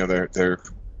 They're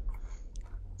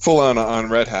full on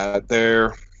Red Hat.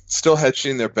 They're still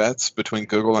hedging their bets between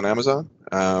Google and Amazon.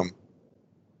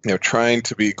 Trying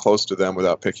to be close to them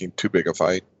without picking too big a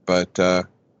fight. But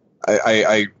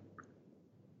I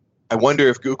wonder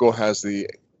if Google has the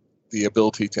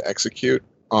ability to execute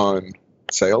on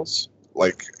sales.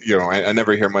 Like, I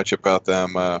never hear much about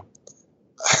them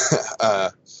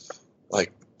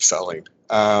like selling.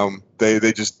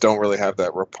 They just don't really have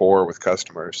that rapport with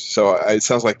customers. So it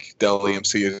sounds like Dell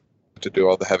EMC is to do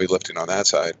all the heavy lifting on that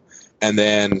side. And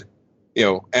then,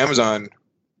 Amazon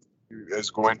is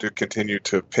going to continue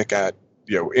to pick at,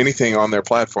 anything on their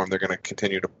platform, they're going to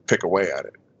continue to pick away at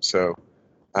it. So,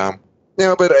 but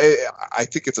I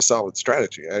think it's a solid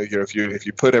strategy. If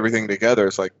you put everything together,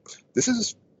 it's like, this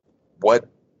is what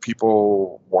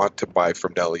people want to buy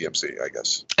from Dell EMC, I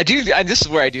guess. I do, and this is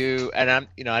where I do, and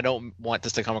I don't want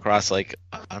this to come across like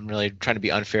I'm really trying to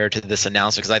be unfair to this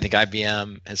announcement, because I think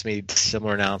IBM has made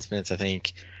similar announcements. I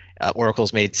think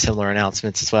Oracle's made similar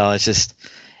announcements as well. It's just,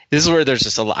 this is where there's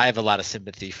just I have a lot of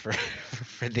sympathy for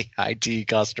the IT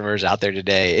customers out there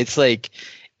today. It's like,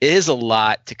 it is a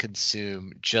lot to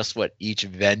consume just what each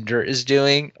vendor is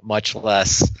doing, much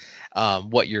less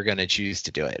what you're going to choose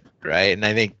to do it, right? And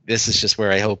I think this is just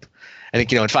where I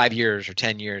think in 5 years or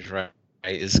 10 years, right,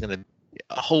 is going to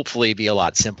hopefully be a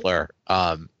lot simpler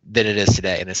than it is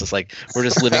today. And it's just like, we're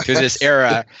just living through this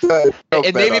era,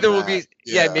 and maybe there will be,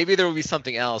 maybe there will be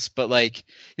something else. But like,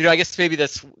 I guess maybe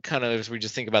that's kind of, as we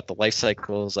just think about the life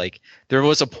cycles, like there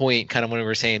was a point kind of when we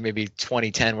were saying maybe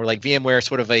 2010 where like VMware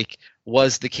sort of like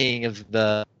was the king of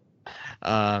the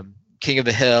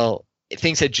hill.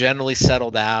 Things had generally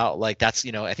settled out. Like that's,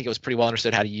 I think it was pretty well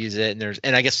understood how to use it.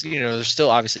 And I guess, they're still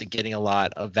obviously getting a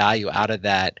lot of value out of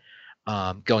that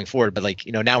going forward. But like,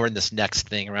 now we're in this next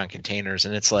thing around containers,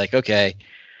 and it's like, okay,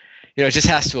 it just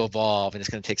has to evolve, and it's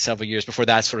going to take several years before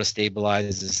that sort of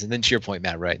stabilizes. And then to your point,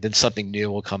 Matt, right, then something new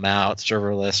will come out,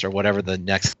 serverless or whatever the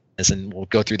next is, and we'll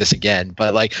go through this again.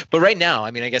 But right now,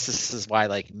 I mean, I guess this is why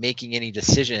like making any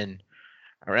decision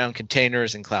around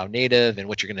containers and cloud native and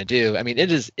what you're going to do, I mean,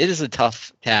 it is a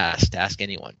tough task to ask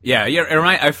anyone. Yeah.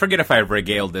 I forget if I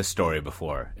regaled this story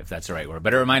before, if that's the right word,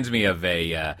 but it reminds me of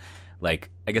a like,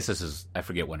 I guess I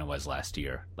forget when it was last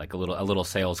year, like a little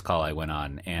sales call I went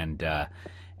on, and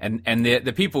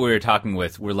the people we were talking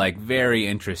with were like very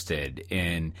interested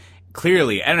in,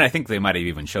 clearly, and I think they might have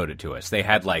even showed it to us. They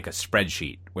had like a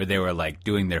spreadsheet where they were like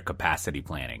doing their capacity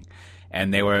planning.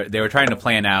 And they were trying to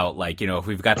plan out, like, if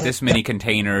we've got this many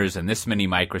containers and this many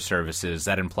microservices,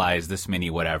 that implies this many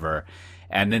whatever.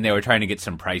 And then they were trying to get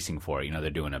some pricing for it. They're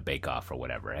doing a bake-off or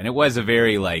whatever. And it was a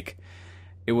very, like,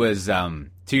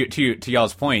 to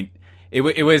y'all's point.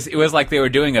 It was like they were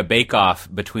doing a bake off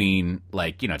between,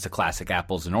 like, it's a classic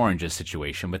apples and oranges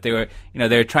situation, but they were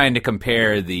trying to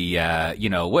compare the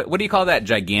what do you call that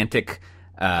gigantic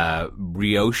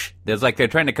brioche? They're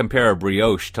trying to compare a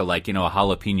brioche to, like, a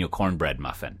jalapeno cornbread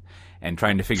muffin, and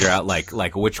trying to figure out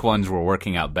like which ones were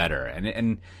working out better.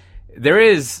 And there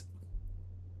is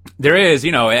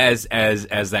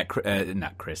as that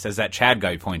not Chris, as that Chad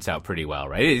guy points out pretty well,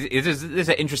 right? There's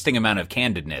an interesting amount of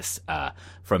candidness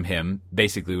from him,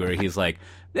 basically, where he's like,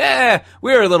 "Yeah,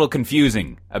 we're a little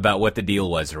confusing about what the deal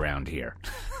was around here,"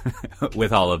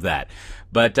 with all of that.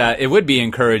 But it would be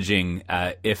encouraging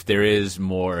if there is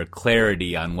more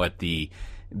clarity on what the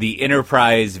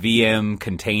enterprise VM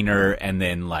container and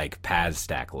then, like, PaaS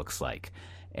stack looks like.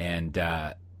 And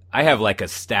I have, like, a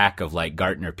stack of, like,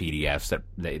 Gartner PDFs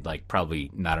that like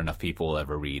probably not enough people will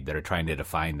ever read, that are trying to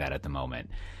define that at the moment.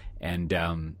 And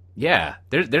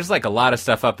there's like a lot of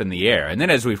stuff up in the air. And then,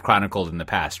 as we've chronicled in the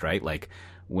past, right, like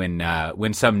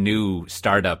when some new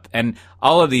startup, and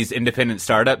all of these independent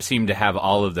startups seem to have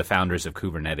all of the founders of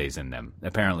Kubernetes in them.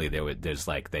 Apparently there's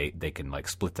like they can, like,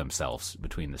 split themselves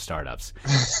between the startups.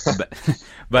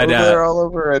 but they're all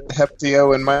over at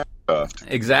Heptio and Microsoft.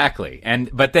 Exactly.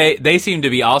 But they seem to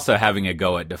be also having a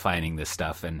go at defining this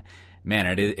stuff, and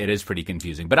man, it is pretty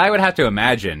confusing. But I would have to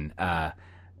imagine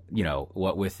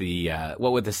what with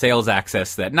the sales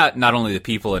access that not only the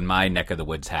people in my neck of the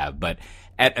woods have, but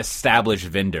at established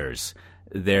vendors,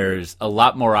 there's a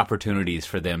lot more opportunities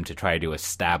for them to try to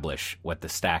establish what the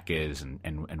stack is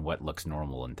and what looks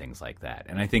normal and things like that.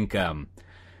 And I think I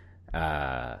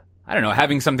don't know,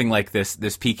 having something like this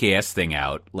PKS thing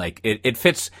out, like it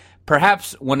fits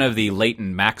perhaps one of the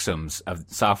latent maxims of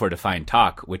software-defined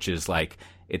talk, which is, like,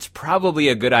 it's probably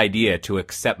a good idea to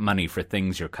accept money for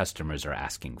things your customers are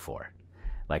asking for.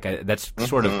 Like, that's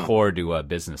sort of core to a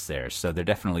business there. So there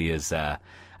definitely is. I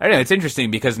don't know. It's interesting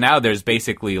because now there's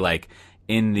basically, like,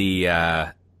 in the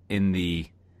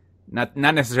not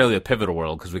necessarily the Pivotal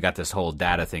world, because we got this whole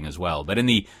data thing as well, but in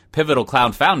the Pivotal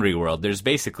Cloud Foundry world, there's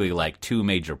basically, like, 2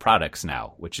 major products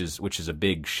now, which is a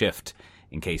big shift,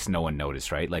 in case no one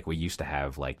noticed, right? Like, we used to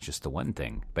have, like, just the one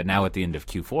thing, but now at the end of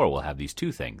Q4 we'll have these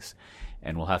 2 things,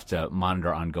 and we'll have to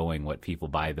monitor ongoing what people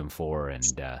buy them for, and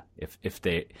if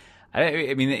they,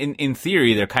 I mean, in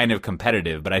theory they're kind of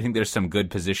competitive, but I think there's some good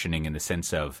positioning in the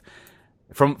sense of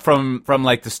from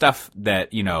like the stuff that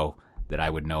that I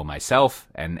would know myself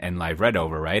and I've read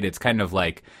over, right? It's kind of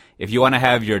like, if you want to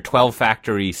have your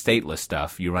 12-factory stateless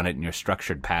stuff, you run it in your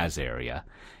structured PaaS area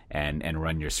and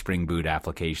run your Spring Boot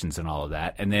applications and all of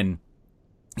that. And then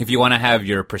if you want to have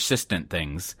your persistent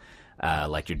things,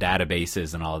 like your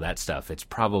databases and all of that stuff, it's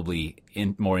probably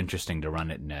more interesting to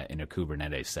run it in a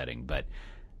Kubernetes setting. But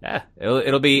yeah,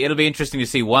 it'll be interesting to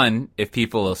see, one, if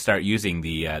people will start using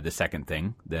the second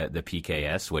thing, the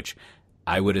PKS, which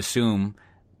I would assume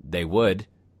they would,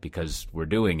 because we're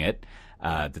doing it.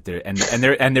 That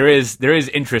there is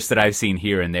interest that I've seen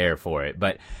here and there for it,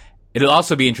 but it'll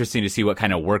also be interesting to see what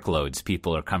kind of workloads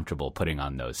people are comfortable putting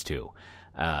on those too,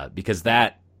 because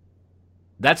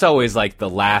that's always, like, the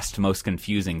last most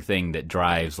confusing thing that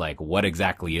drives, like, what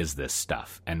exactly is this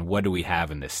stuff and what do we have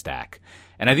in this stack.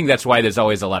 And I think that's why there's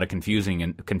always a lot of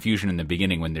confusion in the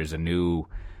beginning when there's a new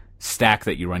stack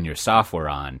that you run your software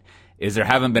on, is there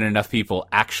haven't been enough people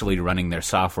actually running their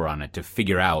software on it to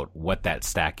figure out what that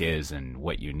stack is and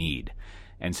what you need.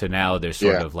 And so now there's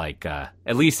sort of like,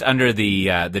 at least under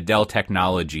the Dell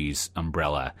Technologies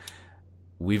umbrella,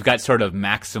 we've got sort of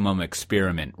maximum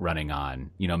experiment running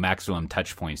on, maximum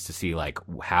touch points to see, like,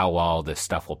 how all this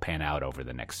stuff will pan out over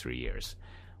the next 3 years,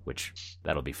 which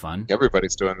that'll be fun.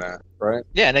 Everybody's doing that, right?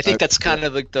 Yeah, and I think that's kind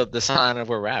of like the sign of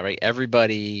where we're at, right?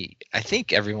 I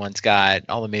think everyone's got,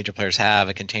 all the major players have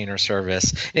a container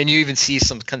service, and you even see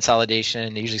some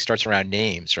consolidation. It usually starts around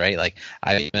names, right? Like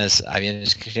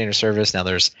IBM's container service. Now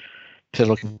there's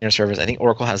Pivotal container service. I think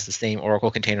Oracle has the same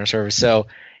Oracle container service. So,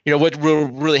 what will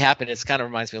really happen, it kind of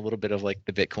reminds me a little bit of, like,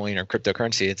 the Bitcoin or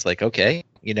cryptocurrency. It's like, okay,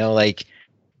 like,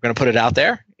 we're going to put it out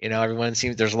there. Everyone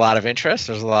seems, there's a lot of interest.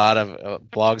 There's a lot of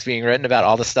blogs being written about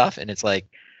all the stuff, and it's like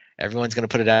everyone's going to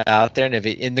put it out there.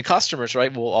 And the customers,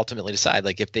 right, will ultimately decide,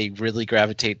 like, if they really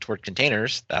gravitate toward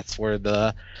containers, that's where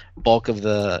the bulk of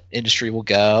the industry will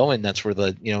go, and that's where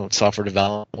the software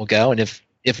development will go. And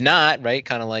if not, right,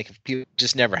 kind of like, if it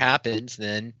just never happens,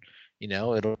 then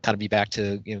it'll kind of be back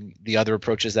to the other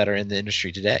approaches that are in the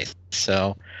industry today.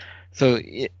 So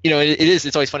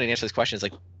it's always funny to answer this question. It's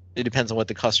like, it depends on what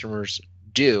the customers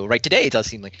do. Right, today it does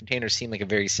seem like containers seem like a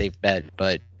very safe bet,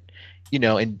 but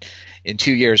in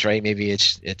 2 years, right, maybe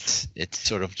it's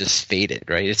sort of just faded,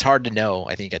 right? It's hard to know,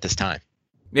 I think, at this time.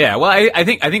 Yeah, well, I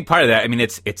think part of that. I mean,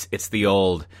 it's the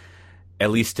old,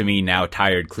 at least to me now,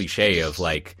 tired cliche of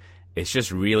like, it's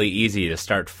just really easy to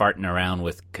start farting around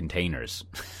with containers.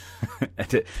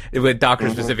 With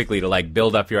Docker specifically, to like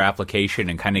build up your application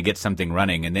and kind of get something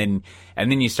running, and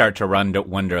then you start to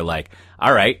wonder like,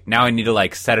 all right, now I need to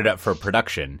like set it up for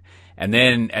production, and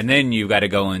then you've got to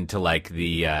go into like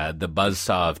the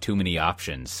buzzsaw of too many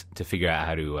options to figure out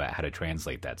how to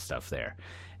translate that stuff there,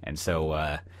 and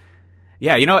so.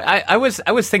 Yeah, I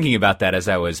was thinking about that as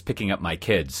I was picking up my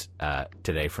kids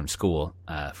today from school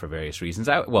for various reasons.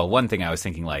 One thing I was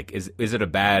thinking like,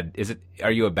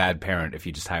 are you a bad parent if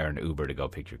you just hire an Uber to go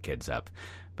pick your kids up?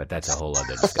 But that's a whole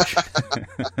other discussion.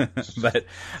 But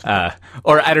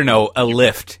or I don't know, a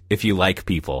Lyft if you like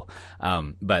people.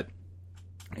 But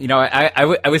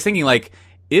I was thinking like,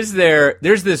 there's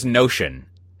this notion.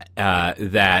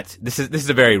 That this is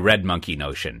a very red monkey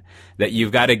notion that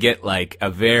you've got to get like a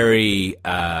very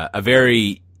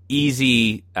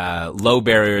easy, low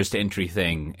barriers to entry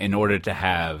thing in order to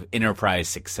have enterprise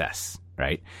success,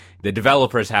 right? The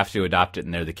developers have to adopt it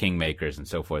and they're the kingmakers and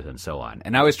so forth and so on.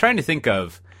 And I was trying to think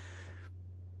of,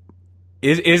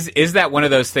 is that one of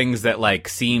those things that like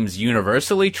seems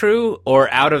universally true,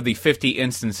 or out of the 50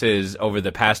 instances over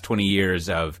the past 20 years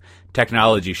of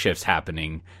technology shifts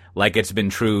happening, like it's been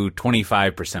true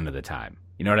 25% of the time?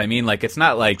 You know what I mean? Like it's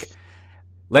not like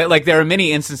there are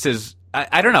many instances.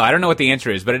 I don't know. I don't know what the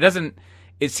answer is, but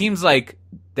it seems like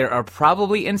there are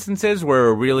probably instances where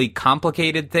a really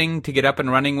complicated thing to get up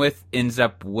and running with ends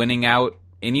up winning out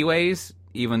anyways,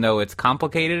 even though it's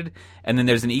complicated. And then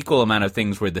there's an equal amount of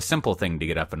things where the simple thing to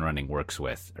get up and running works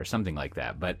with, or something like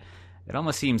that. But it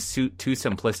almost seems too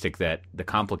simplistic that the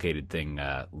complicated thing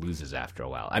loses after a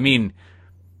while. I mean,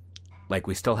 like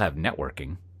we still have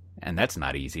networking, and that's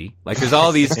not easy. Like there's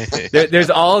all these there's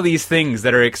all these things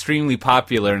that are extremely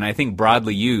popular and I think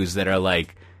broadly used that are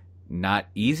like not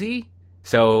easy.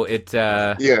 So it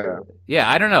I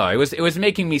don't know. It was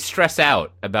making me stress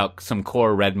out about some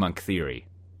core red monk theory.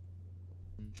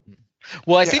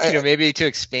 Well, I think maybe to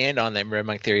expand on that red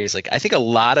monk theory is like, I think a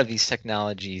lot of these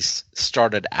technologies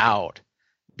started out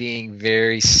being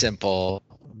very simple,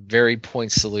 very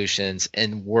point solutions,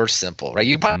 and were simple, right?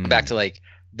 You pop back to like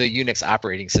the Unix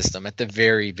operating system at the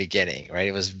very beginning, right?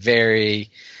 It was very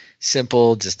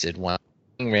simple, just did one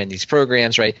thing, ran these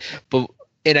programs, right?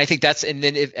 And I think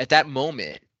at that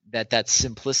moment that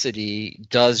simplicity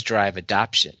does drive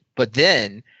adoption. But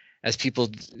then as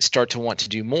people start to want to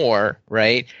do more,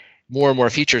 right, more and more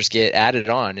features get added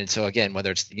on. And so again,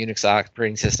 whether it's the Unix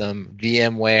operating system,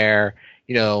 VMware,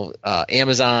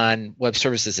 Amazon Web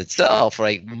Services itself,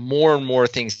 right? More and more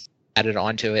things added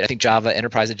onto it. I think Java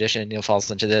Enterprise Edition,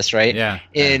 falls into this, right? Yeah.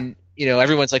 And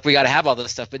everyone's like, we got to have all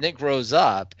this stuff, but then it grows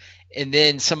up, and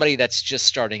then somebody that's just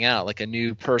starting out, like a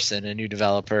new person, a new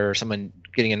developer, someone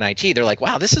getting an IT, they're like,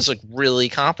 wow, this is like really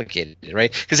complicated,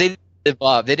 right? Because they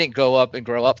didn't go up and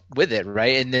grow up with it,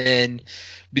 right? And then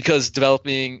because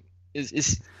developing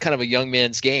is kind of a young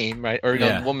man's game, right, or a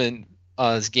young woman.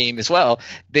 Game as well.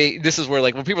 This is where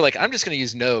like when people are like, I'm just going to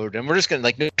use Node, and we're just going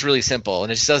to Node's really simple,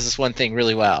 and it just does this one thing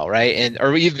really well, right?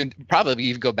 Or even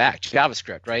probably go back to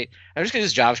JavaScript, right? I'm just going to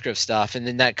use JavaScript stuff, and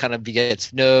then that kind of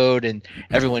begets Node, and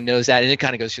everyone knows that, and it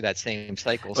kind of goes through that same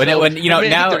cycle. So,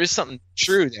 now there is something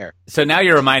true there. So now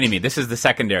you're reminding me. This is the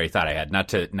secondary thought I had. Not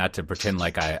to pretend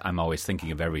like I'm always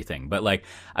thinking of everything, but like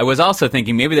I was also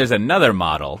thinking maybe there's another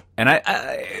model, and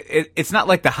it's not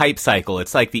like the hype cycle.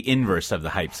 It's like the inverse of the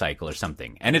hype cycle or something.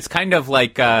 And it's kind of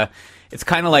like our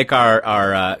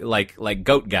like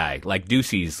goat guy, like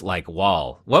Ducey's like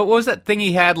wall. What was that thing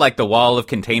he had, like the wall of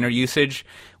container usage,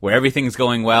 where everything's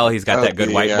going well? He's got that good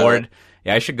whiteboard.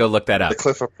 Yeah, I should go look that up. The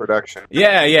cliff of production.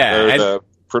 Yeah. Or the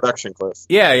production cliff.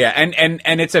 Yeah,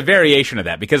 and it's a variation of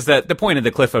that, because the point of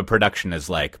the cliff of production is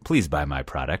like, please buy my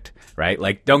product, right?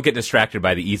 Like, don't get distracted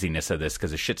by the easiness of this,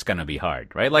 because the shit's gonna be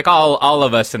hard, right? Like all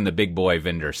of us in the big boy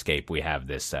vendorscape, we have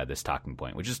this talking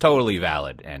point, which is totally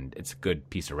valid, and it's a good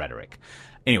piece of rhetoric.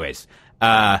 Anyways,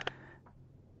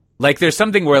 like there's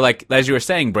something where, like, as you were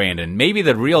saying, Brandon, maybe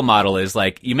the real model is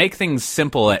like you make things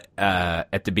simple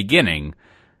at the beginning.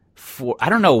 I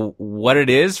don't know what it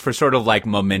is, for sort of like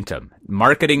momentum,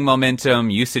 marketing momentum,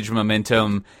 usage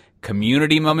momentum,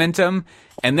 community momentum.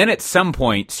 And then at some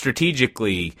point,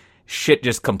 strategically, shit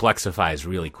just complexifies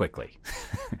really quickly,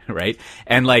 right?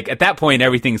 And like at that point,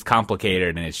 everything's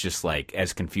complicated and it's just like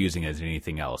as confusing as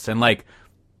anything else. And like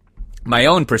my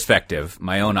own perspective,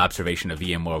 my own observation of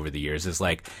VMware over the years is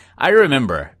like, I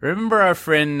remember our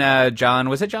friend John,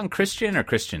 was it John Christian or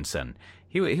Christensen?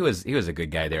 He was a good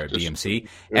guy there at BMC,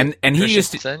 and he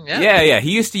used to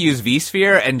he used to use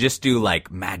vSphere and just do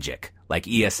like magic, like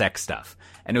ESX stuff.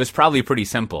 And it was probably pretty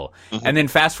simple. Mm-hmm. And then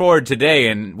fast forward today,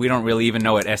 and we don't really even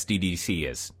know what SDDC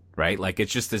is, right? Like,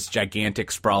 it's just this gigantic,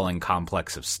 sprawling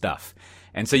complex of stuff.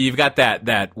 And so you've got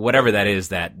that whatever that is,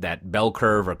 that bell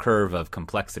curve or curve of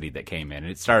complexity that came in.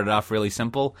 And it started off really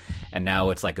simple, and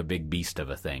now it's like a big beast of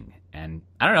a thing. And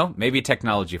I don't know, maybe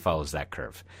technology follows that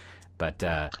curve. But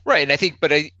right, and I think,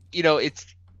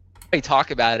 it's I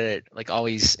talk about it like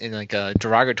always in like a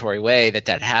derogatory way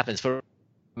that happens, but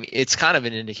it's kind of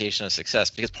an indication of success,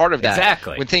 because part of that,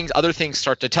 exactly, when other things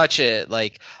start to touch it,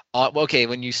 like okay,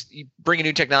 when you bring a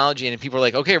new technology in and people are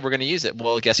like, okay, we're going to use it,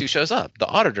 well, guess who shows up? The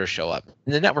auditors show up,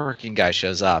 and the networking guy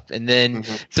shows up, and then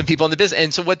some people in the business.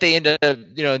 And so what they end up,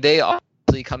 they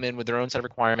obviously come in with their own set of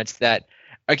requirements that,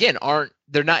 again,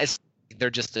 they're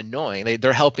just annoying.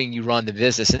 They're helping you run the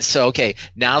business. And so, okay,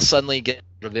 now suddenly it gets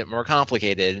a little bit more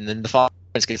complicated, and then the following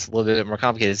gets a little bit more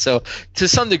complicated. So to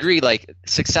some degree, like,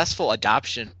 successful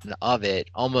adoption of it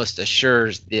almost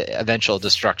assures the eventual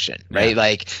destruction, right? Yeah.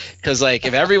 Like, because like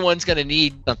if everyone's going to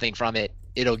need something from it,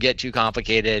 it'll get too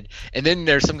complicated. And then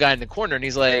there's some guy in the corner, and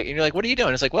he's like, and you're like, what are you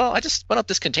doing? It's like, well, I just spun up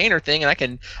this container thing,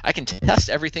 and I can test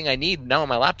everything I need now on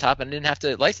my laptop, and I didn't have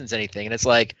to license anything. And it's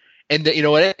like, and you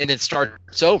know what? And it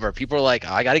starts over. People are like,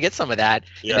 oh, I got to get some of that.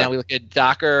 Yeah. And now we look at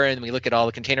Docker, and we look at all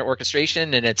the container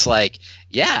orchestration, and it's like,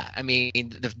 yeah, I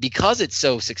mean, because it's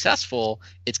so successful,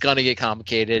 it's going to get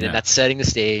complicated, and that's setting the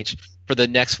stage for the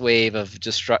next wave of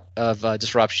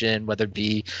disruption, whether it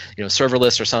be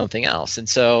serverless or something else. And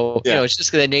so it's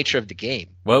just the nature of the game.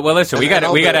 Well, listen, we got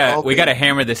to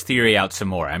hammer this theory out some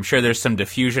more. I'm sure there's some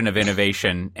diffusion of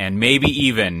innovation, and maybe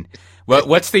even.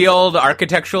 What's the old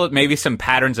architectural? Maybe some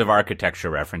patterns of architecture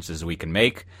references we can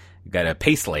make. You got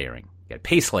pace layering. But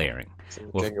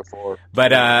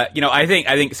I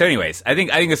think so. Anyways, I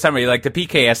think the summary, like the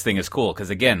PKS thing, is cool because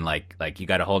again, like you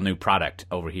got a whole new product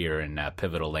over here in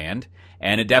Pivotal Land,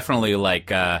 and it definitely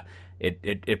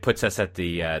it puts us at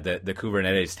the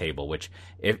Kubernetes table, which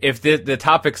if the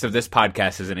topics of this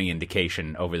podcast is any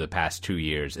indication, over the past 2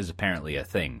 years is apparently a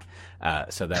thing.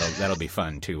 So that'll be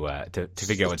fun to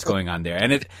figure out what's going on there.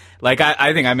 And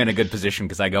I think I'm in a good position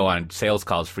because I go on sales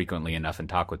calls frequently enough and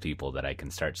talk with people that I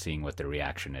can start seeing what their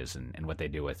reaction is and what they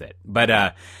do with it.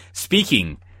 But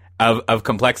speaking of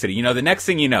complexity, the next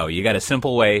thing you know, you got a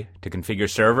simple way to configure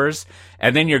servers,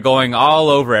 and then you're going all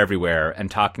over everywhere and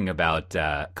talking about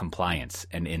compliance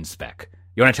and InSpec.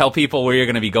 You want to tell people where you're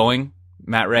going to be going,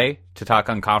 Matt Ray, to talk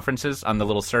on conferences on the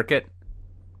little circuit?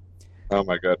 Oh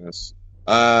my goodness.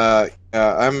 I'm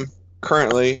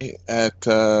currently at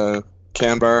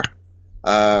Canberra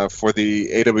for the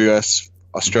AWS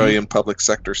Australian Public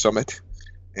Sector Summit,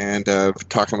 and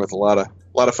talking with a lot of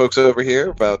folks over here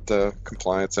about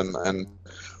compliance and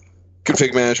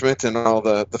config management and all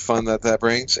the fun that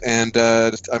brings. And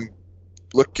I'm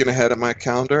looking ahead at my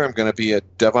calendar. I'm going to be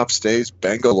at DevOps Days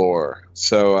Bangalore,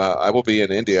 so I will be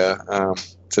in India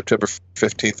September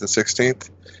 15th and 16th.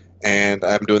 And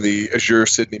I'm doing the Azure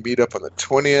Sydney meetup on the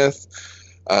 20th.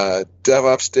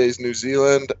 DevOps Days New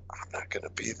Zealand, I'm not going to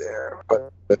be there,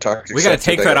 but we got to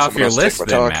take that off your list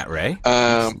then, Matt Ray.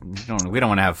 We don't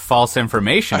want to have false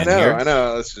information in here. I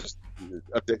know. Let's just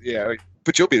update. Yeah,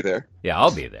 but you'll be there. Yeah, I'll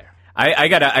be there. I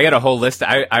got a whole list.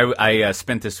 I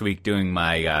spent this week doing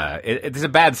my. It's a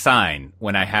bad sign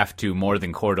when I have to more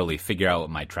than quarterly figure out what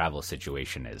my travel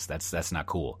situation is. That's not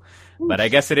cool. But I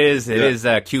guess it is. It is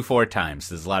Q4 times.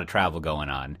 There's a lot of travel going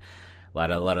on. A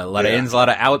lot of ins, a lot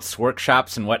of outs,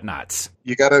 workshops, and whatnots.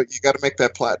 You gotta make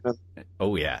that platinum.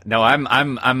 Oh yeah, no,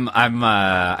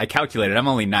 I calculated. I'm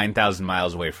only 9,000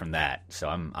 miles away from that, so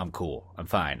I'm cool. I'm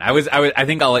fine. I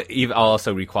think I'll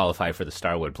also requalify for the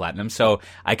Starwood Platinum, so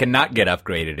I cannot get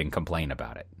upgraded and complain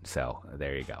about it. So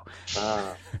there you go.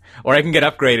 Or I can get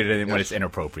upgraded when it's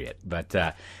inappropriate,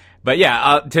 But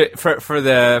yeah, for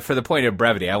the point of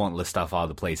brevity, I won't list off all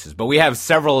the places, but we have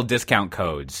several discount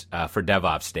codes for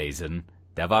DevOps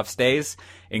Days,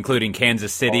 including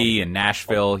Kansas City and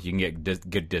Nashville. You can get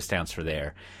good discounts for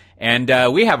there.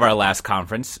 And we have our last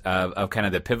conference of kind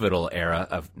of the pivotal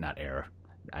I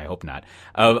hope not,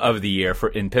 of the year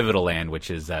in Pivotal Land, which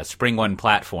is Spring One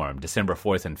Platform, December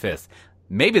 4th and 5th.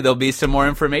 Maybe there'll be some more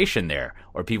information there,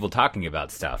 or people talking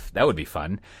about stuff. That would be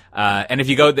fun. And if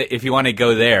you want to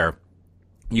go there,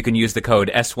 you can use the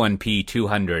code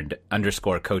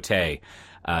S1P200_Cote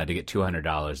to get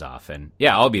 $200 off. And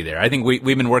yeah, I'll be there. I think we've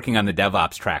been working on the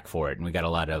DevOps track for it, and we got a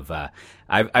lot of.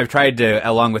 I've tried to,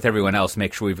 along with everyone else,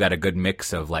 make sure we've got a good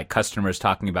mix of like customers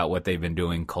talking about what they've been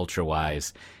doing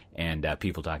culture-wise, and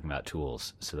people talking about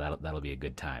tools. So that'll be a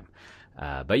good time.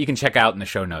 But you can check out in the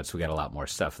show notes. We got a lot more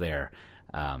stuff there.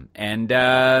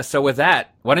 So with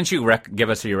that, why don't you give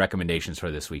us your recommendations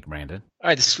for this week, Brandon? All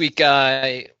right, this week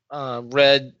I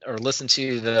read or listened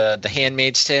to the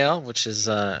Handmaid's Tale, which is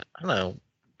I don't know,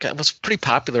 it was pretty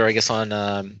popular, I guess, on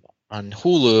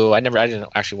Hulu. I didn't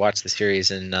actually watch the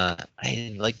series, and I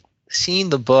hadn't like seen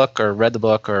the book or read the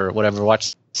book or whatever.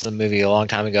 Watched the movie a long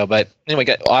time ago, but anyway,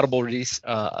 got Audible release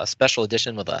a special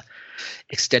edition with a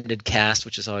extended cast,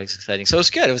 which is always exciting. So it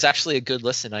was good. It was actually a good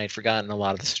listen. I had forgotten a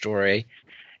lot of the story,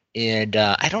 and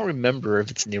I don't remember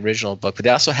if it's in the original book, but they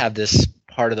also have this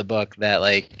part of the book that,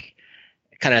 like,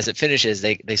 kind of as it finishes,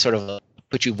 they sort of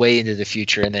put you way into the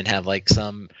future, and then have like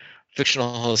some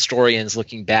fictional historians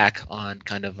looking back on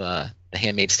kind of the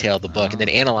Handmaid's Tale of the book, and then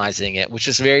analyzing it, which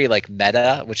is very like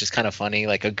meta, which is kind of funny,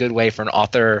 like a good way for an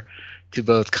author to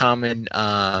both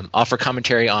offer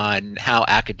commentary on how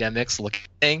academics look at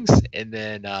things, and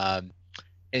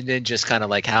then just kind of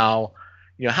like how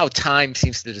time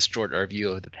seems to distort our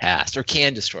view of the past, or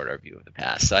can distort our view of the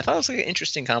past. So I thought it was like an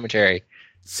interesting commentary.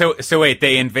 So wait,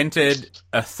 they invented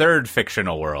a third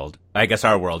fictional world. I guess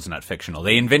our world's not fictional.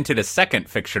 They invented a second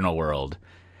fictional world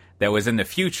that was in the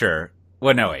future.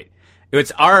 Well, no, wait.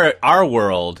 It's our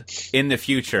world in the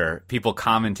future, people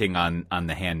commenting on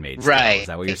the Handmaid's Tale. Right. Is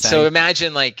that what you're saying? So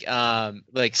imagine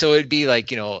so it'd be like,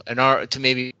 to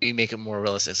maybe make it more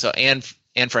realistic. So Anne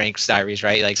Frank's diaries,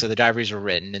 right? Like, so the diaries were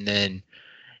written, and then,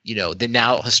 then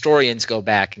now historians go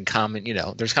back and comment,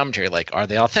 there's commentary like, are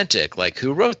they authentic? Like,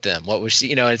 who wrote them? What was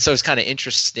and so it's kind of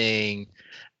interesting,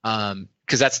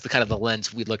 because that's the kind of the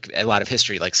lens we look at a lot of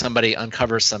history. Like, somebody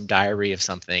uncovers some diary of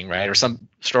something, right, or some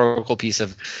historical piece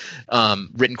of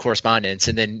written correspondence,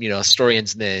 and then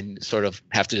historians then sort of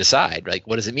have to decide, like,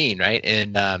 what does it mean, right?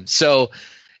 And so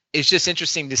it's just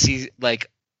interesting to see like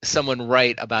someone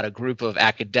write about a group of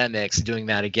academics doing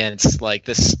that against like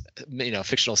this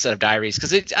fictional set of diaries,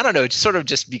 because it just sort of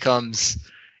just becomes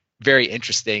very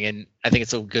interesting, and I think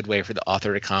it's a good way for the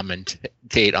author to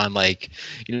commentate on, like,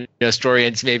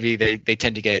 historians maybe they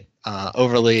tend to get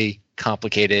overly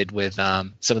complicated with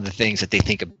some of the things that they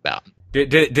think about. Do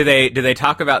they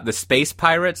talk about the space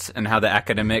pirates and how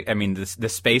the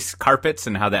space carpets,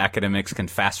 and how the academics can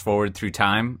fast forward through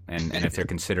time, and if they're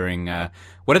considering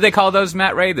what do they call those,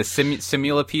 Matt Ray? The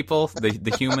simula people,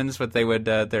 the humans, what they would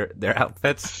their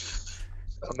outfits.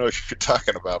 I don't know what you're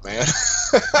talking about, man.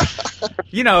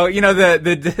 the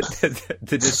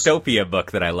dystopia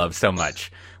book that I love so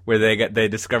much, where they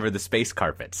discover the space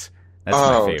carpets. That's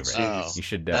my favorite. Geez. You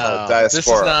should. Diaspora. This is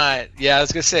not. Yeah, I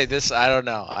was gonna say this. I don't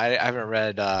know. I haven't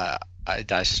read.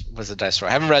 Diaspora?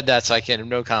 I haven't read that, so I can't have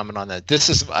no comment on that. This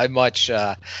is a much.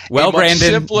 Brandon,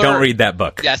 simpler, don't read that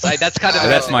book. Yes, that's kind of.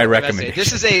 That's my recommendation.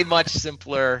 This is a much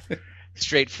simpler,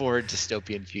 straightforward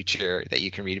dystopian future that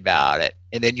you can read about it,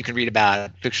 and then you can read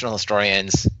about fictional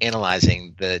historians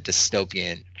analyzing the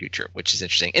dystopian future, which is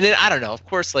interesting. And then I don't know, of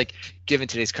course, like, given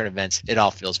today's current events, it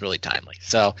all feels really timely.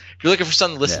 So if you're looking for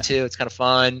something to listen to, it's kind of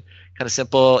fun, kind of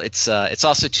simple. It's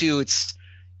also too, it's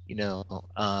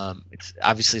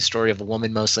obviously a story of a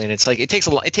woman mostly, and it's like it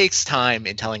takes time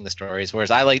in telling the stories.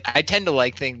 Whereas I tend to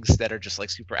like things that are just like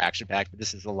super action packed, but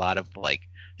this is a lot of like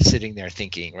sitting there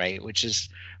thinking, right? Which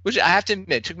I have to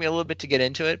admit, it took me a little bit to get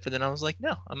into it, but then I was like,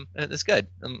 no, it's good.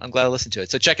 I'm glad I listened to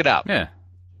it. So check it out. Yeah.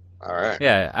 All right.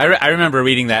 Yeah, I remember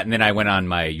reading that, and then I went on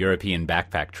my European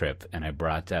backpack trip, and I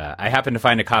brought. I happened to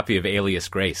find a copy of Alias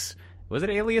Grace. Was it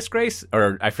Alias Grace,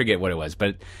 or I forget what it was,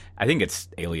 but I think it's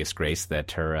Alias Grace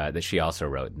that she also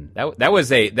wrote. And that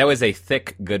was a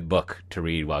thick, good book to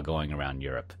read while going around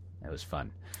Europe. It was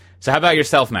fun. So how about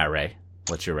yourself, Matt Ray?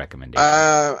 What's your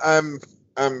recommendation?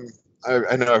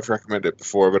 I know I've recommended it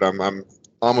before, but I'm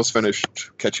almost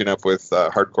finished catching up with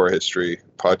Hardcore History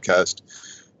podcast.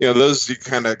 Those you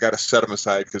kind of got to set them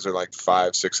aside because they're like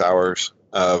 5-6 hours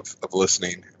of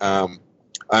listening. I'm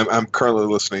currently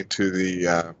listening to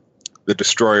the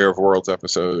Destroyer of Worlds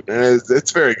episode, and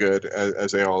it's very good,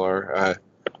 as they all are.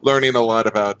 Learning a lot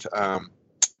about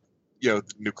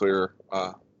nuclear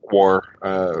war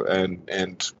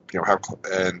and how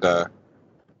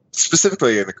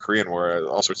specifically in the Korean War,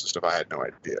 all sorts of stuff I had no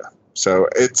idea. So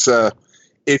it's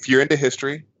if you're into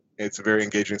history, it's a very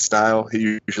engaging style.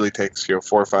 He usually takes 4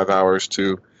 or 5 hours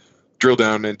to drill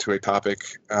down into a topic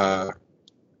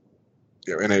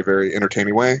in a very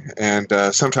entertaining way, and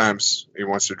sometimes he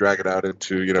wants to drag it out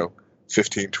into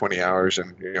 15, 20 hours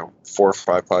and 4 or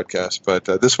 5 podcasts. But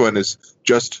this one is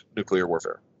just nuclear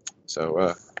warfare.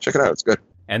 So check it out; it's good.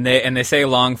 And they say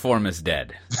long form is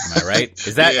dead. Am I right?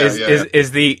 Is that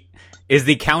is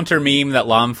the counter meme that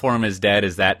long form is dead?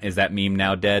 Is that meme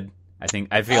now dead?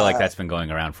 I feel like that's been going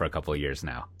around for a couple of years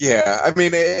now. Yeah, I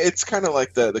mean, it's kind of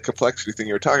like the complexity thing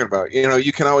you were talking about.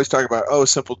 You can always talk about,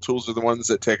 simple tools are the ones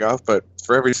that take off, but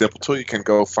for every simple tool, you can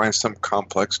go find some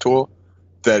complex tool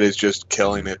that is just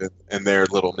killing it in their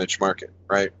little niche market,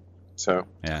 right? So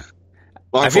yeah.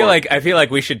 I feel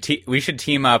like we should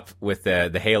team up with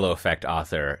the Halo Effect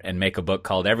author and make a book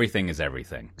called Everything is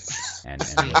Everything, and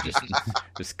we'll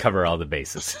just cover all the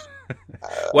bases.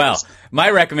 Well,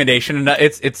 my recommendation,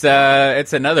 it's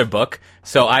another book.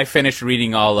 So I finished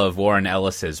reading all of Warren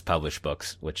Ellis's published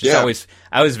books, which is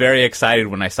I was very excited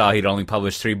when I saw he'd only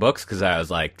published 3 books, because I was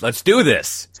like, let's do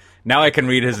this. Now I can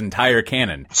read his entire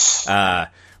canon, it's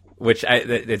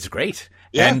great.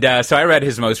 Yeah. And so I read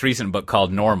his most recent book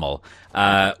called Normal,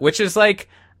 which is like,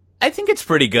 I think it's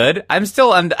pretty good. I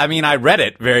read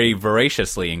it very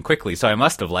voraciously and quickly, so I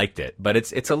must have liked it. But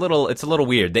it's a little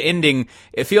weird. The ending,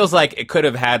 it feels like it could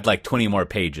have had like 20 more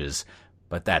pages,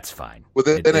 but that's fine. Well,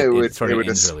 then it ends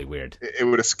really weird. It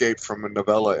would escape from a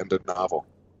novella into novel.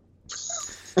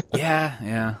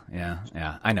 Yeah.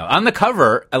 I know. On the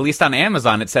cover, at least on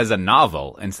Amazon, it says a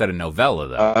novel instead of novella,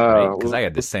 though. Because I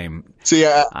had the same. See,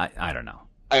 I don't know.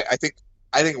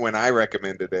 I think when I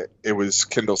recommended it, it was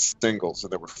Kindle singles,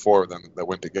 and there were 4 of them that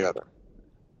went together.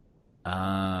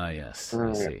 Yes.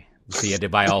 I see. So you had to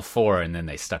buy all 4, and then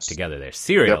they stuck together. They're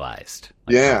serialized.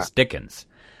 Like Charles Dickens.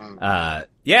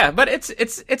 Yeah, but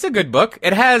it's a good book.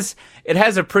 It has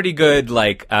a pretty good,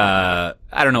 like, I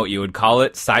don't know what you would call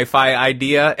it, sci-fi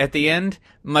idea at the end.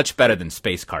 Much better than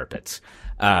Space Carpets.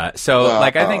 I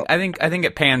think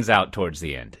it pans out towards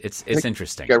the end. It's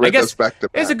interesting. I guess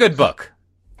it's a good book.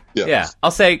 Yeah,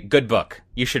 I'll say good book.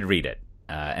 You should read it.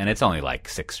 And it's only like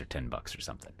 $6 or $10 or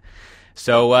something.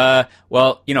 So,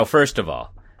 first of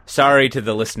all, sorry to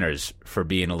the listeners for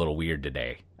being a little weird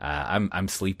today. I'm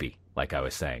sleepy, like I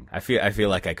was saying. I feel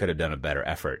like I could have done a better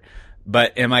effort.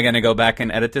 But am I going to go back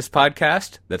and edit this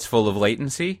podcast that's full of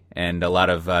latency and a lot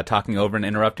of talking over and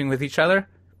interrupting with each other?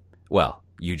 Well,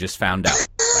 you just found out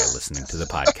by listening to the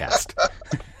podcast.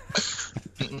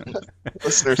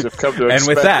 Listeners have come to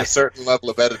expect a certain level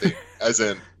of editing, as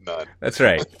in none. That's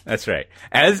right.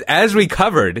 As we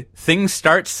covered, things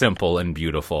start simple and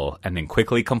beautiful and then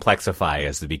quickly complexify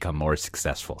as they become more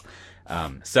successful.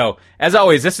 So, as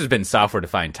always, this has been Software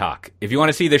Defined Talk. If you want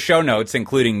to see the show notes,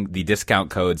 including the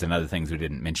discount codes and other things we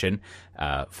didn't mention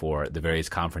for the various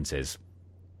conferences,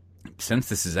 since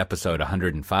this is episode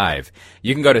 105,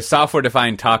 you can go to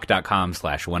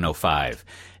softwaredefinedtalk.com/105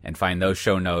 and find those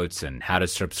show notes and how to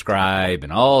subscribe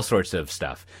and all sorts of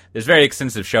stuff. There's very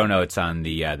extensive show notes on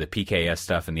the PKS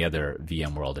stuff and the other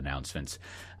VMworld announcements.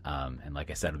 And like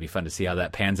I said, it'll be fun to see how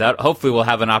that pans out. Hopefully we'll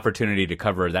have an opportunity to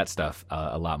cover that stuff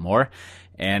a lot more.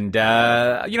 And,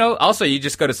 also you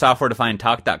just go to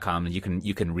softwaredefinedtalk.com and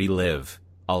you can relive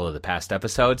all of the past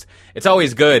episodes. It's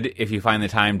always good if you find the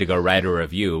time to go write a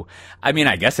review. I mean,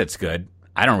 I guess it's good.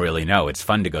 I don't really know. It's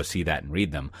fun to go see that and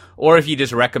read them. Or if you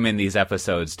just recommend these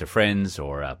episodes to friends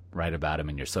or write about them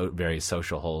in your various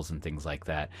social holes and things like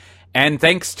that. And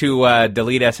thanks to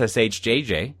Delete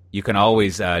SSHJJ, you can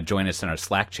always join us in our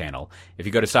Slack channel. If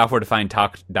you go to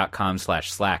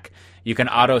softwaredefinedtalk.com/Slack, you can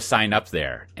auto sign up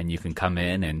there and you can come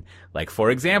in and, like, for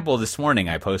example, this morning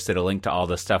I posted a link to all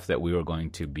the stuff that we were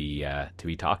going to be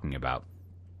talking about.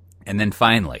 And then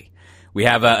finally, we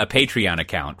have a Patreon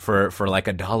account for like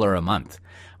 $1 a month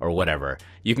or whatever.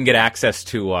 You can get access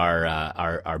to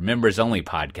our members only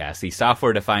podcast, the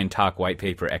Software Defined Talk White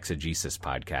Paper Exegesis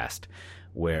podcast,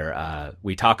 where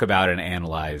we talk about and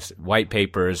analyze white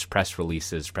papers, press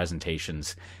releases,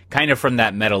 presentations, kind of from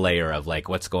that meta layer of like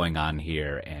what's going on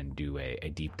here, and do a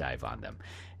deep dive on them.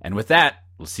 And with that,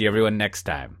 we'll see everyone next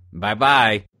time.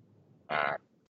 Bye-bye.